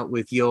work out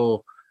with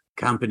your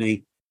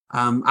company.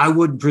 I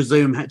would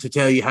presume to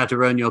tell you how to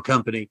run your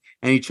company.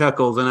 And he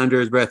chuckles and under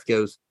his breath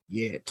goes,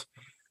 "Yet."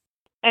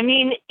 I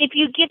mean, if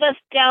you give us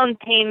down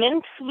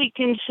payment, we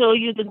can show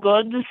you the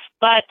goods,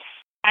 but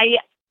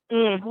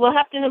we'll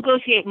have to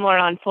negotiate more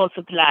on full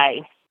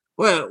supply.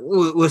 Well,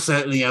 we're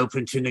certainly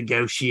open to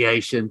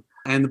negotiation.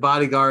 And the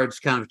bodyguards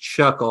kind of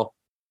chuckle.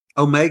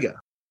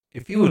 Omega.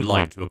 If you would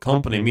like to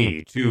accompany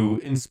me to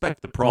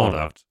inspect the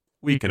product,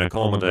 we can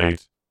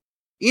accommodate.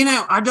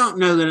 I don't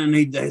know that I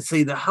need to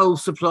see the whole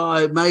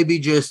supply. Maybe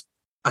just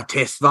a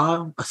test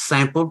vial, a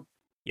sample.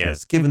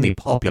 Yes, given the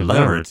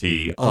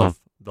popularity of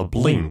the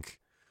Blink,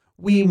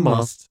 we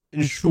must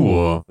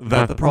ensure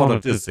that the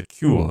product is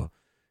secure.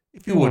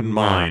 If you wouldn't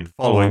mind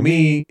following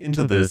me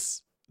into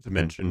this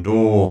dimension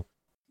door.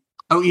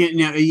 Oh,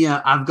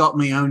 yeah, I've got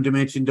my own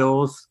dimension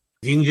doors.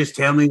 You can just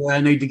tell me where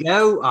I need to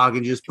go. I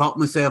can just pop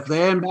myself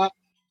there and back.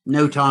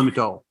 No time at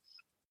all.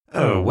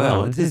 Oh,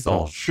 well, it is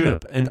our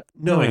ship, and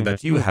knowing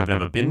that you have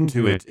never been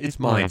to it, it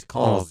might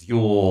cause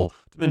your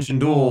dimension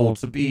door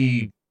to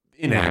be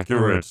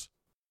inaccurate.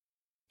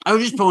 I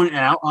was just pointing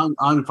out,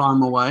 I'll find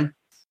my way.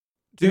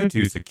 Due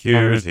to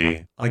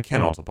security, I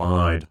cannot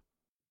abide.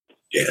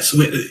 Yes,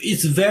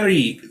 it's a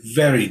very,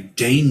 very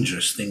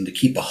dangerous thing to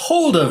keep a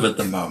hold of at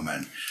the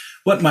moment.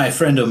 What my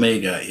friend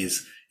Omega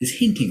is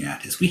hinting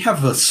at is we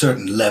have a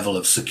certain level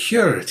of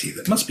security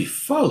that must be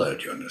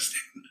followed, you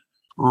understand?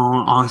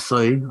 Oh, I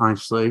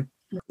see.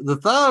 The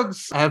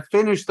thugs have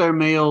finished their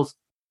meals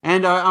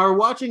and are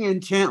watching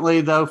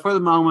intently, though for the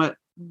moment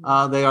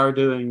they are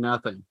doing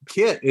nothing.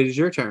 Kit, it is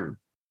your turn.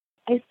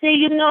 I say,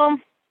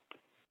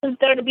 as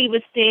Derby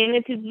was saying,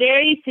 it is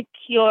very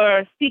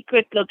secure,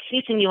 secret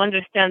location, you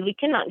understand. We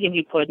cannot give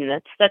you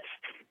coordinates. That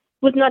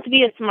would not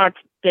be a smart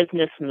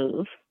business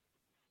move.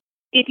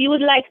 If you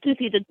would like to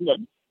see the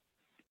goods,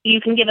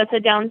 you can give us a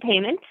down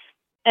payment,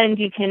 and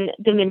you can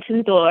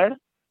dimension door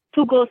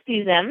to go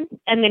see them,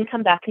 and then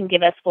come back and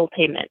give us full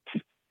payment.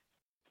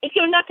 If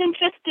you're not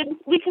interested,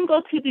 we can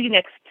go to the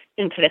next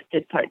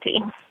interested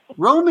party.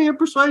 Roll me a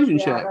persuasion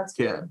check,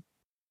 Kit.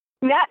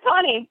 Nat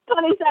 20,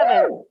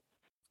 27.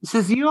 It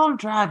says, you all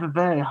drive a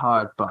very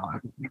hard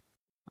bargain.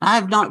 I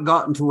have not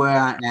gotten to where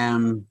I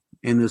am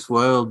in this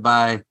world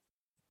by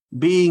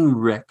being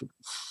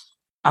reckless.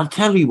 I'll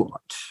tell you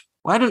what.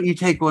 Why don't you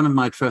take one of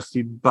my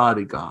trusty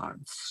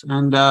bodyguards,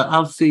 and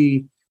I'll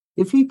see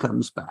if he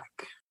comes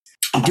back.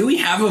 Do we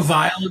have a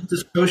vial of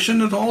this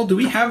potion at all? Do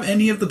we have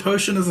any of the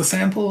potion as a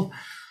sample?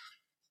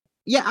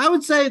 Yeah, I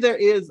would say there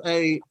is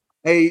a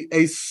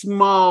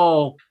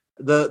small,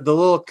 the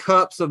little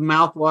cups of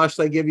mouthwash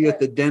they give you at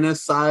the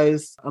dentist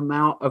size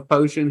amount of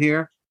potion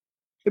here.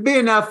 It'd be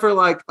enough for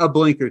like a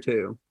blink or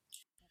two.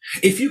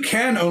 If you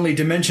can only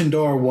dimension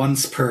door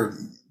once per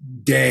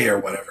day or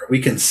whatever,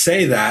 we can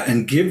say that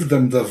and give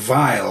them the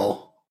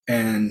vial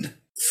and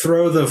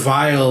throw the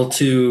vial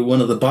to one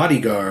of the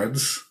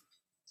bodyguards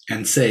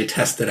and say,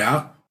 test it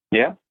out.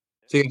 Yeah.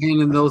 So you're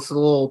handing those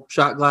little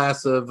shot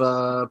glass of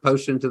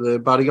potion to the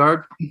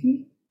bodyguard.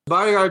 Mm-hmm. The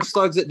bodyguard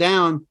slugs it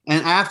down,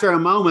 and after a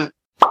moment,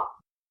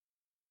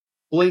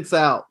 blinks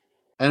out.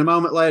 And a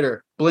moment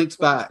later, blinks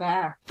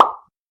back.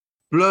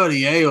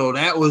 Bloody hell,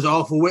 that was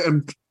awful.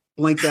 And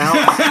blinks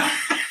out.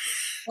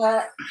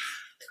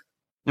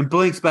 And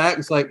blinks back.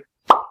 It's like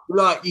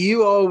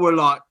you all were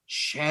like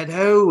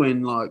shadow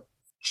and like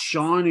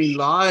shiny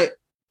light.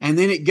 And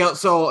then it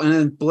gets all and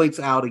then blinks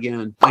out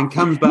again and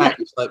comes back.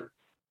 It's like,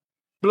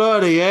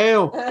 bloody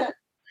hell.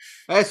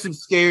 That's some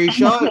scary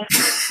shot.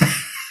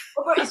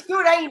 But it's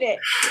good, ain't it?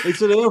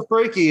 It's a little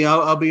freaky,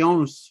 I'll be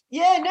honest.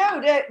 Yeah,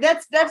 no,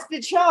 that's the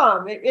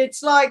charm.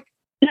 It's like,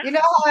 you know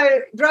how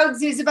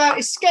drugs is about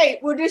escape?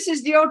 Well, this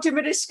is the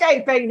ultimate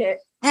escape, ain't it?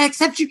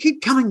 Except you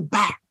keep coming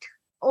back.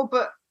 Oh,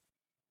 but,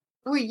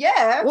 well,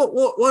 yeah.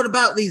 What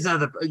about these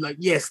other, like,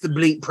 yes, the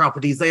Blink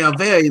properties, they are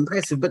very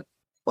impressive, but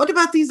what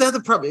about these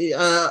other properties?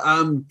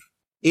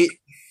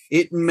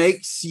 It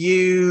makes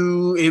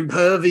you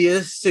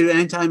impervious to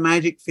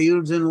anti-magic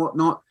fields and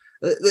whatnot.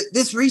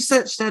 This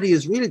research study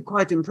is really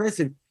quite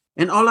impressive.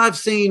 And all I've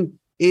seen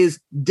is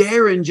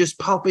Darren just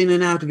pop in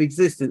and out of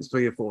existence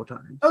 3 or 4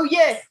 times. Oh,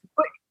 yeah.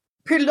 But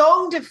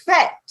prolonged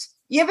effect.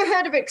 You ever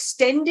heard of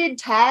extended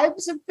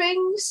tabs of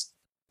things?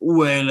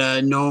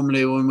 Well,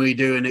 normally when we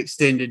do an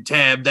extended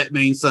tab, that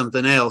means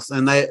something else.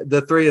 And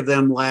the 3 of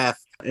them laugh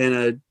in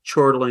a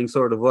chortling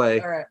sort of way.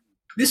 All right.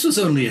 This was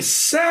only a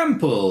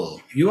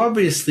sample. You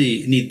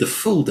obviously need the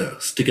full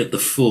dose to get the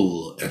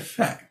full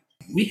effect.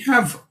 We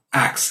have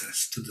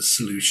access to the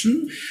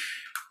solution,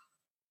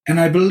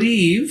 and I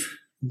believe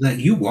that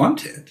you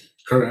want it,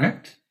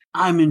 correct?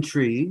 I'm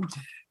intrigued.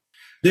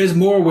 There's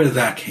more where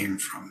that came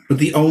from, but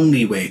the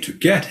only way to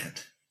get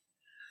it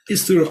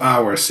is through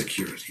our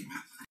security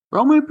method.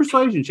 Roll me a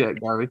persuasion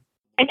check, Darby.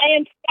 And I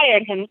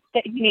inspired him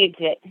that he needs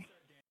it.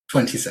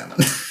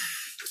 27.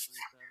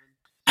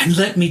 And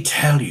let me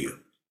tell you,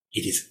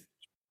 it is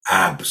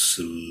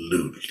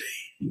absolutely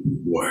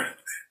worth it.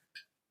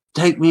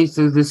 Take me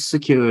through this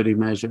security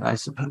measure, I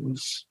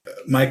suppose.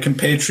 My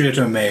compatriot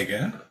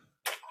Omega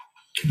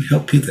can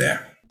help you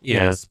there.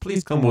 Yes,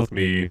 please come with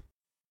me.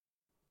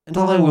 And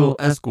I will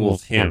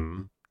escort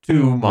him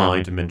to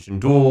my dimension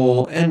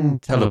door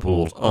and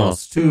teleport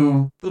us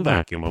to the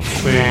vacuum of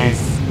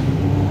space.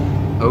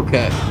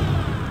 Okay.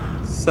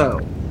 So,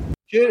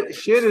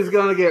 shit is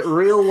going to get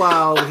real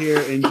wild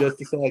here in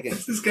just a second.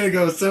 This is going to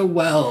go so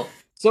well.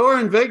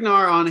 Soren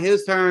Vignar on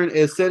his turn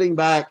is sitting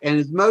back and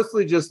is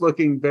mostly just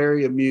looking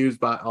very amused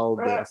by all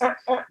of this.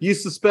 You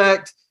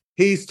suspect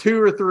he's 2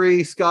 or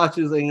 3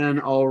 scotches in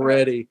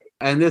already,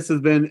 and this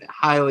has been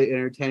highly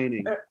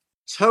entertaining.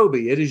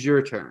 Toby, it is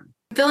your turn.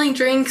 Filling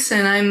drinks,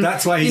 and I'm...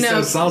 That's why he's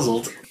so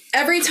sozzled.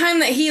 Every time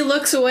that he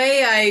looks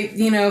away,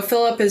 I,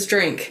 fill up his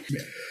drink.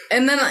 Yeah.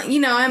 And then,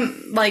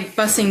 I'm, like,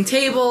 bussing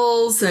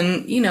tables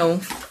and,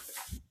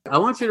 I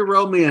want you to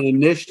roll me an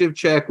initiative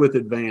check with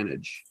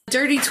advantage.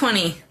 Dirty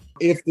 20.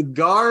 If the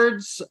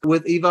guards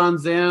with Yvonne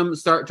Zim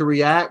start to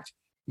react,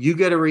 you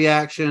get a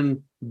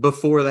reaction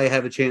before they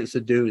have a chance to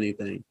do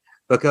anything.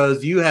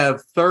 Because you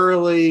have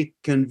thoroughly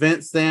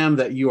convinced them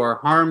that you are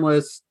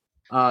harmless,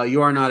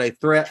 you are not a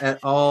threat at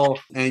all,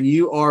 and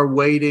you are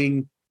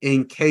waiting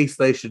in case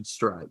they should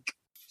strike.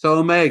 So,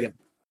 Omega,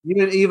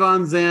 you and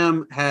Yvonne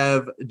Zim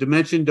have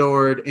dimension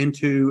doored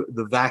into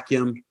the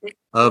vacuum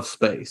of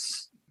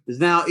space. It's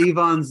now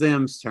Yvonne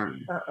Zim's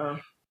turn. Uh-oh.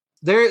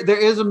 There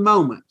is a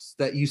moment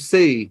that you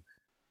see.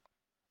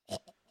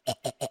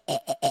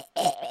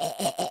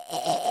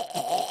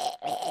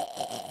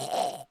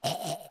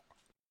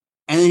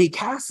 And then he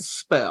casts a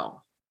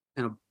spell,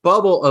 and a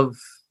bubble of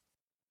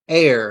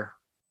air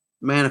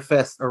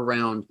manifests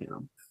around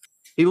him.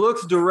 He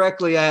looks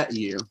directly at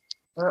you.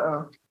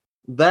 Uh-oh.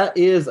 That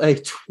is a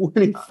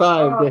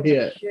 25 to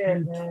hit.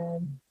 Shit,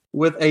 man.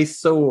 With a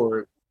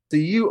sword. So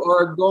you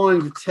are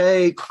going to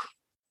take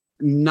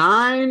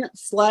 9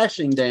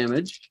 slashing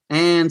damage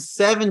and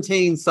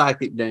 17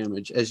 psychic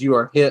damage as you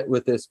are hit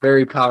with this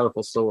very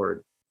powerful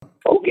sword.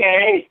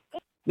 Okay.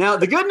 Now,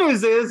 the good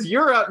news is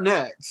you're up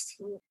next.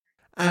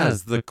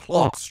 As the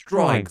clock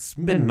strikes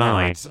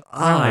midnight,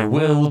 I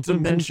will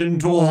dimension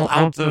door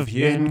out of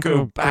here and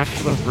go back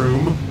to the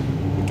room.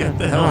 Get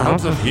the hell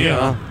out of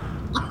here.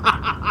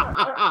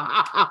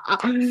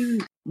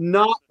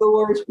 Not the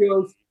worst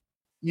choice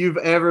you've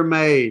ever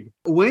made.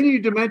 When you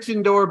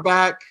dimension door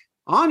back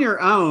on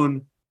your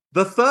own,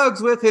 the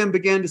thugs with him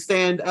begin to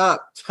stand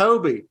up.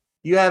 Toby,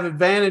 you have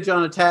advantage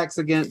on attacks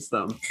against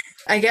them.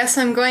 I guess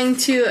I'm going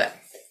to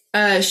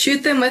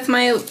shoot them with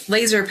my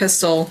laser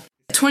pistol.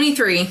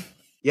 23.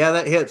 Yeah,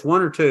 that hits.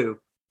 1 or 2?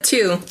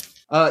 2.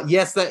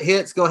 Yes, that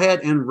hits. Go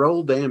ahead and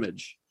roll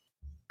damage.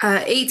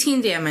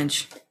 18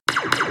 damage.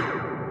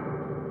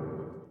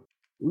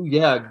 Ooh,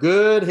 yeah,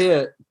 good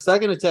hit.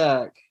 Second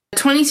attack.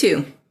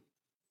 22.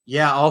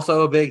 Yeah,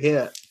 also a big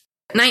hit.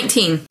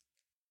 19.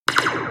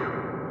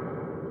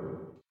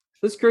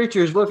 This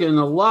creature is looking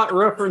a lot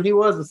rougher than he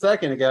was a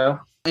second ago.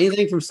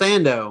 Anything from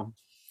Sando?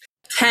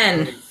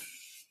 10.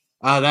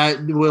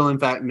 That will, in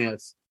fact,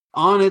 miss.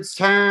 On its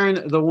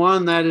turn, the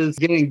one that is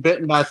getting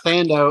bitten by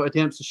Sando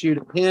attempts to shoot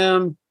at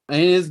him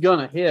and is going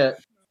to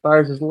hit.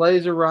 Fires his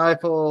laser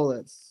rifle.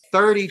 That's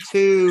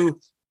 32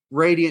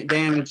 radiant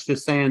damage to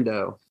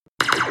Sando.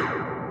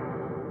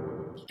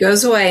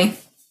 Goes away.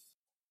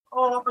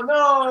 Oh,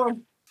 no.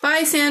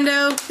 Bye,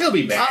 Sando. He'll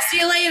be back. I'll see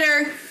you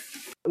later.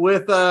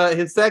 With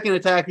his second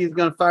attack, he's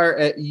going to fire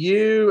at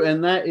you,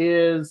 and that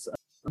is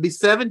be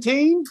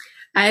 17.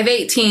 I have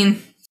 18.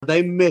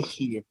 They miss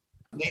you.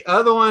 The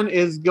other one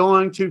is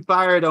going to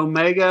fire at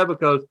Omega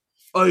because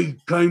I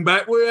came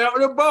back without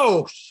the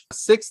boss.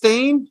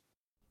 16.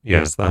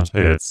 Yes, that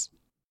hits.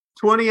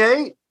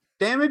 28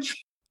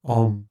 damage.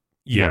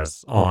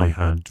 Yes, I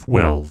had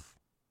 12.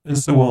 And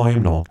so I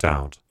am knocked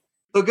out.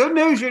 The good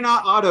news, you're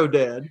not auto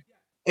dead.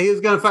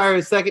 He's going to fire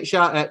his second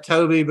shot at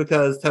Toby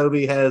because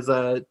Toby has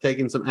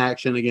taken some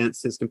action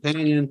against his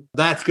companion.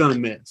 That's going to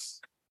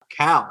miss.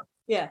 Cal.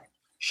 Yeah.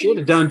 Should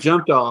have done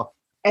jumped off.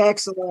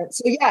 Excellent.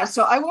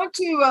 So I want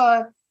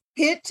to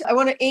hit. I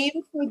want to aim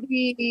for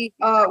the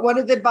one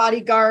of the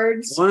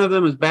bodyguards. One of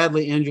them is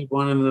badly injured.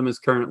 One of them is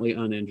currently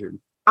uninjured.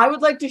 I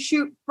would like to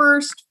shoot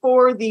first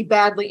for the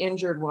badly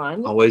injured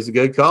one. Always a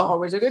good call.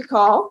 Always a good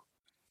call.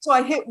 So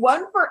I hit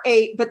 1 for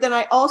 8, but then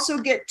I also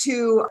get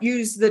to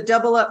use the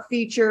double up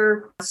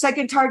feature.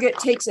 Second target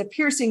takes a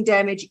piercing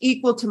damage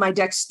equal to my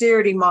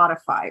dexterity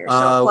modifier.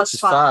 So plus which is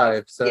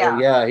 5. So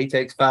yeah, he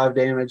takes 5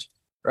 damage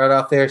right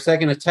off there.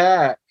 Second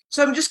attack.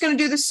 So I'm just going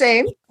to do the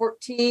same.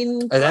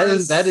 14. That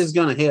is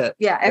going to hit.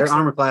 Yeah, Their excellent.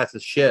 armor class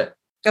is shit.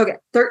 Okay,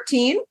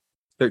 13.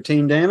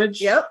 13 damage?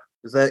 Yep.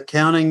 Is that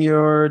counting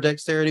your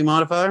dexterity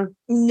modifier?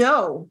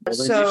 No. Well, then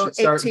so you should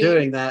start 18.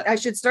 doing that. I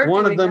should start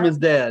One doing of them that. is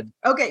dead.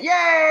 Okay,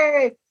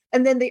 yay!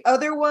 And then the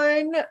other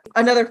one,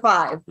 another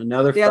 5.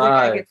 Another the 5. The other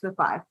guy gets the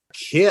 5.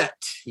 Kit,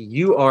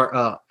 you are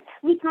up.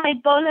 With my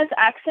bonus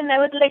action, I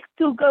would like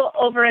to go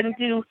over and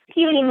do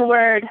healing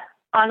word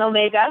on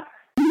Omega.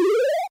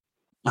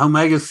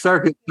 Omega's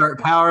circuits start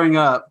powering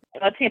up.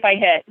 Let's see if I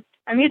hit.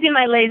 I'm using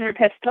my laser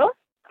pistol.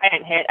 I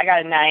didn't hit. I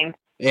got a 9.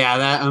 Yeah,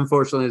 that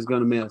unfortunately is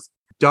going to miss.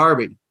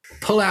 Darby.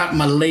 Pull out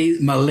my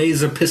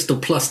laser pistol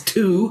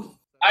 +2.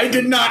 I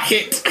did not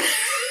hit.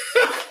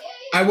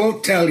 I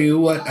won't tell you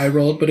what I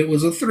rolled, but it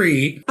was a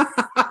 3.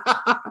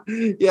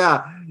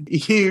 Yeah,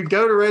 you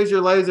go to raise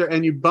your laser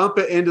and you bump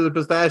it into the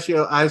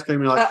pistachio ice cream.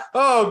 You're like,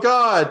 oh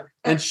God,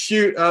 and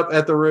shoot up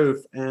at the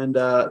roof. And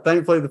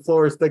thankfully the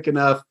floor is thick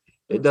enough.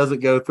 It doesn't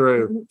go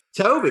through.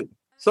 Toby.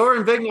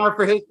 Soren Vignar,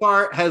 for his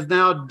part, has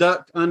now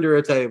ducked under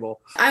a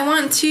table. I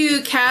want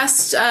to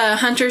cast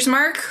Hunter's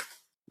Mark.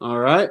 All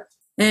right.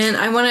 And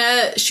I want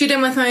to shoot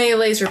him with my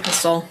laser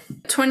pistol.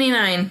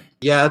 29.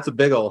 Yeah, that's a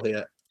big old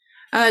hit.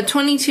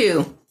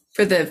 22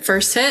 for the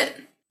first hit.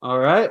 All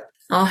right.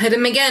 I'll hit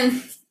him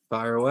again.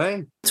 Fire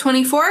away.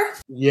 24.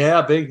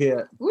 Yeah, big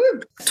hit.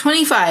 Woo.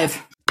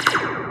 25.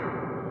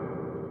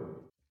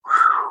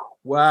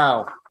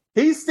 Wow.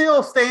 He's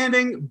still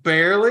standing,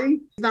 barely.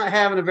 He's not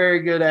having a very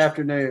good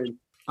afternoon.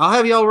 I'll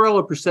have y'all roll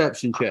a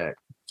perception check.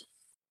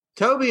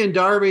 Toby and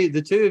Darby,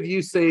 the two of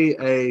you see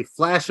a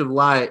flash of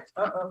light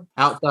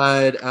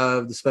outside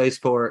of the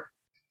spaceport.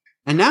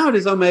 And now it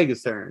is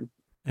Omega's turn.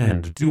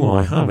 And do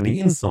I have any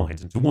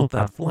insight into what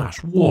that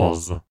flash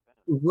was?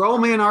 Roll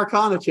me an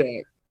Arcana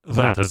check.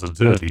 That is a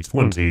dirty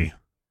 20.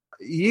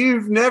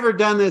 You've never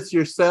done this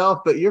yourself,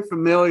 but you're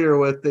familiar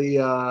with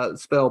the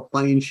spell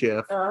Plane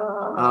Shift.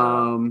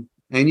 And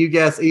you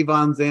guess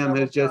Yvonne Zim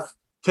has just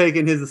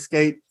taken his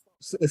escape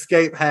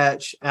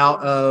hatch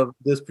out of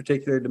this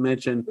particular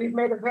dimension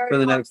for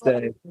the next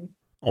day.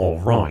 All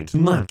right,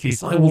 in that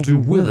case, I will do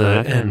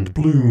Wither and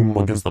Bloom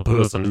against the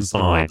person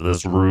inside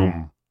this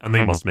room. And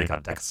they must make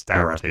a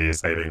dexterity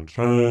saving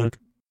check.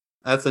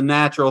 That's a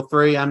natural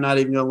 3. I'm not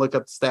even going to look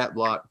up the stat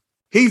block.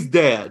 He's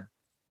dead.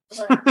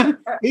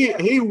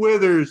 he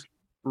withers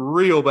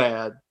real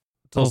bad.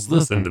 Does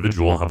this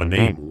individual have a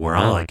name where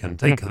I can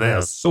take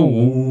their soul?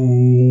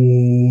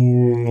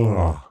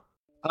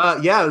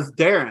 Yeah, it's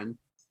Darren.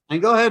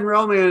 And go ahead and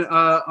roll me an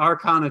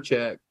Arcana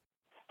check.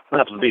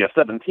 That would be a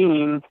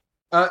 17.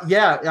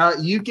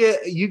 You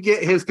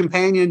get his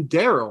companion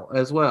Daryl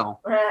as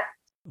well.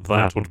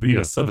 That would be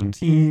a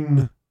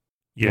 17.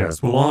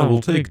 Yes, well, I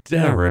will take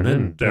Darren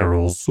and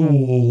Daryl's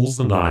souls,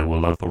 and I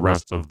will let the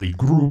rest of the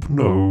group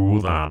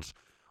know that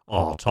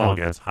our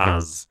target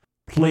has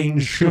plane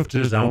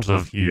shifted out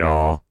of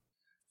here.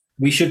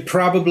 We should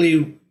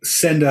probably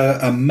send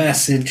a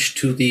message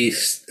to the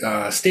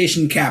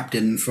station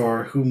captain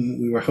for whom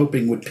we were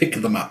hoping would pick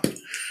them up.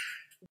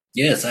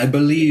 Yes, I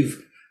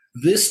believe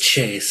this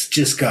chase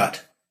just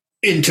got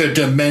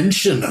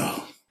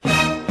interdimensional.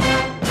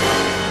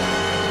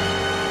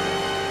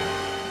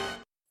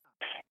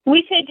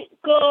 We should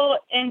go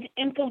and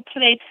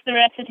infiltrate the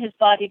rest of his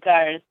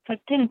bodyguards,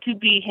 pretend to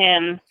be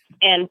him,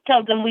 and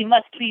tell them we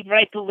must leave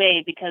right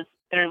away because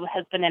there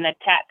has been an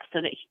attack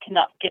so that he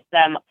cannot get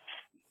them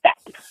back.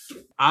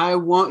 I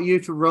want you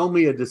to roll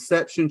me a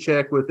deception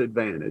check with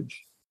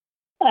advantage.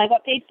 I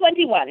got paid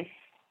 21.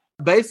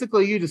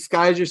 Basically, you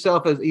disguise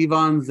yourself as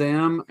Yvonne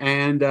Zim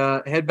and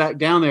head back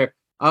down there.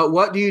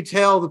 What do you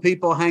tell the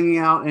people hanging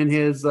out in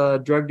his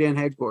drug den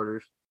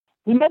headquarters?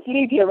 We must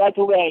leave here right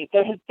away.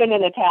 There has been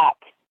an attack.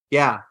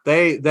 Yeah,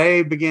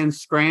 they begin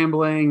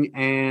scrambling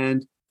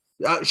and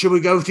should we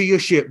go to your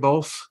ship,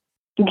 boss?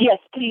 Yes,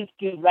 please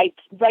do. Right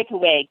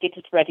away. Get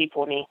it ready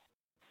for me.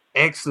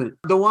 Excellent.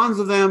 The ones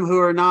of them who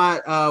are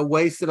not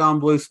wasted on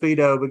Blue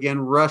Speedo begin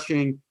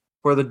rushing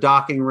for the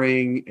docking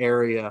ring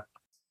area.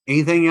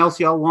 Anything else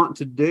y'all want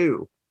to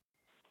do?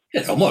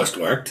 It almost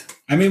worked.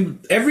 I mean,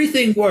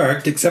 everything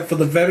worked except for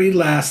the very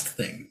last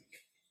thing.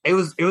 It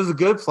was a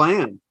good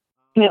plan.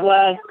 It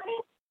was.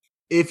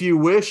 If you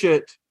wish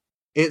it,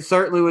 it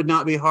certainly would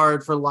not be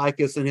hard for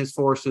Lycus and his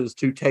forces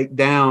to take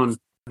down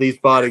these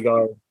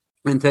bodyguards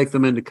and take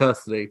them into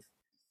custody,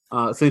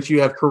 since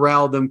you have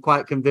corralled them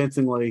quite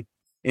convincingly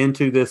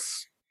into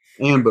this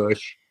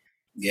ambush.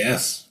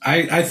 Yes,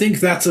 I think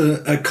that's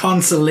a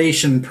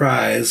consolation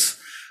prize.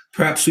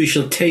 Perhaps we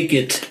shall take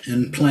it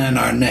and plan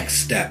our next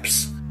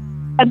steps.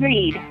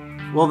 Agreed.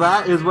 Well,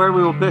 that is where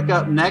we will pick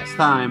up next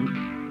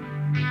time.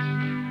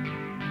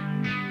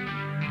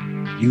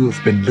 You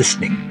have been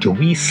listening to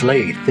We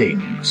Slay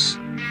Things.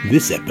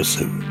 This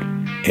episode,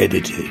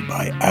 edited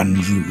by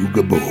Andrew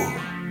Gabor.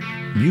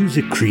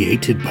 Music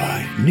created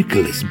by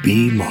Nicholas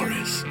B.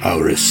 Morris,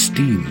 our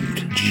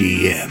esteemed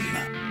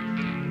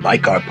GM.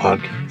 Like our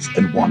podcast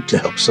and want to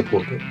help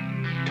support it?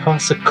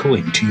 Toss a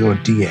coin to your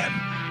DM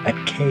at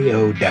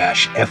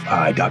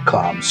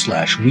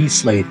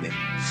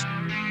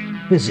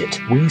ko-fi.com/WeSlayThings. Visit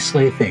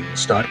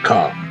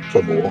WeSlayThings.com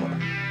for more.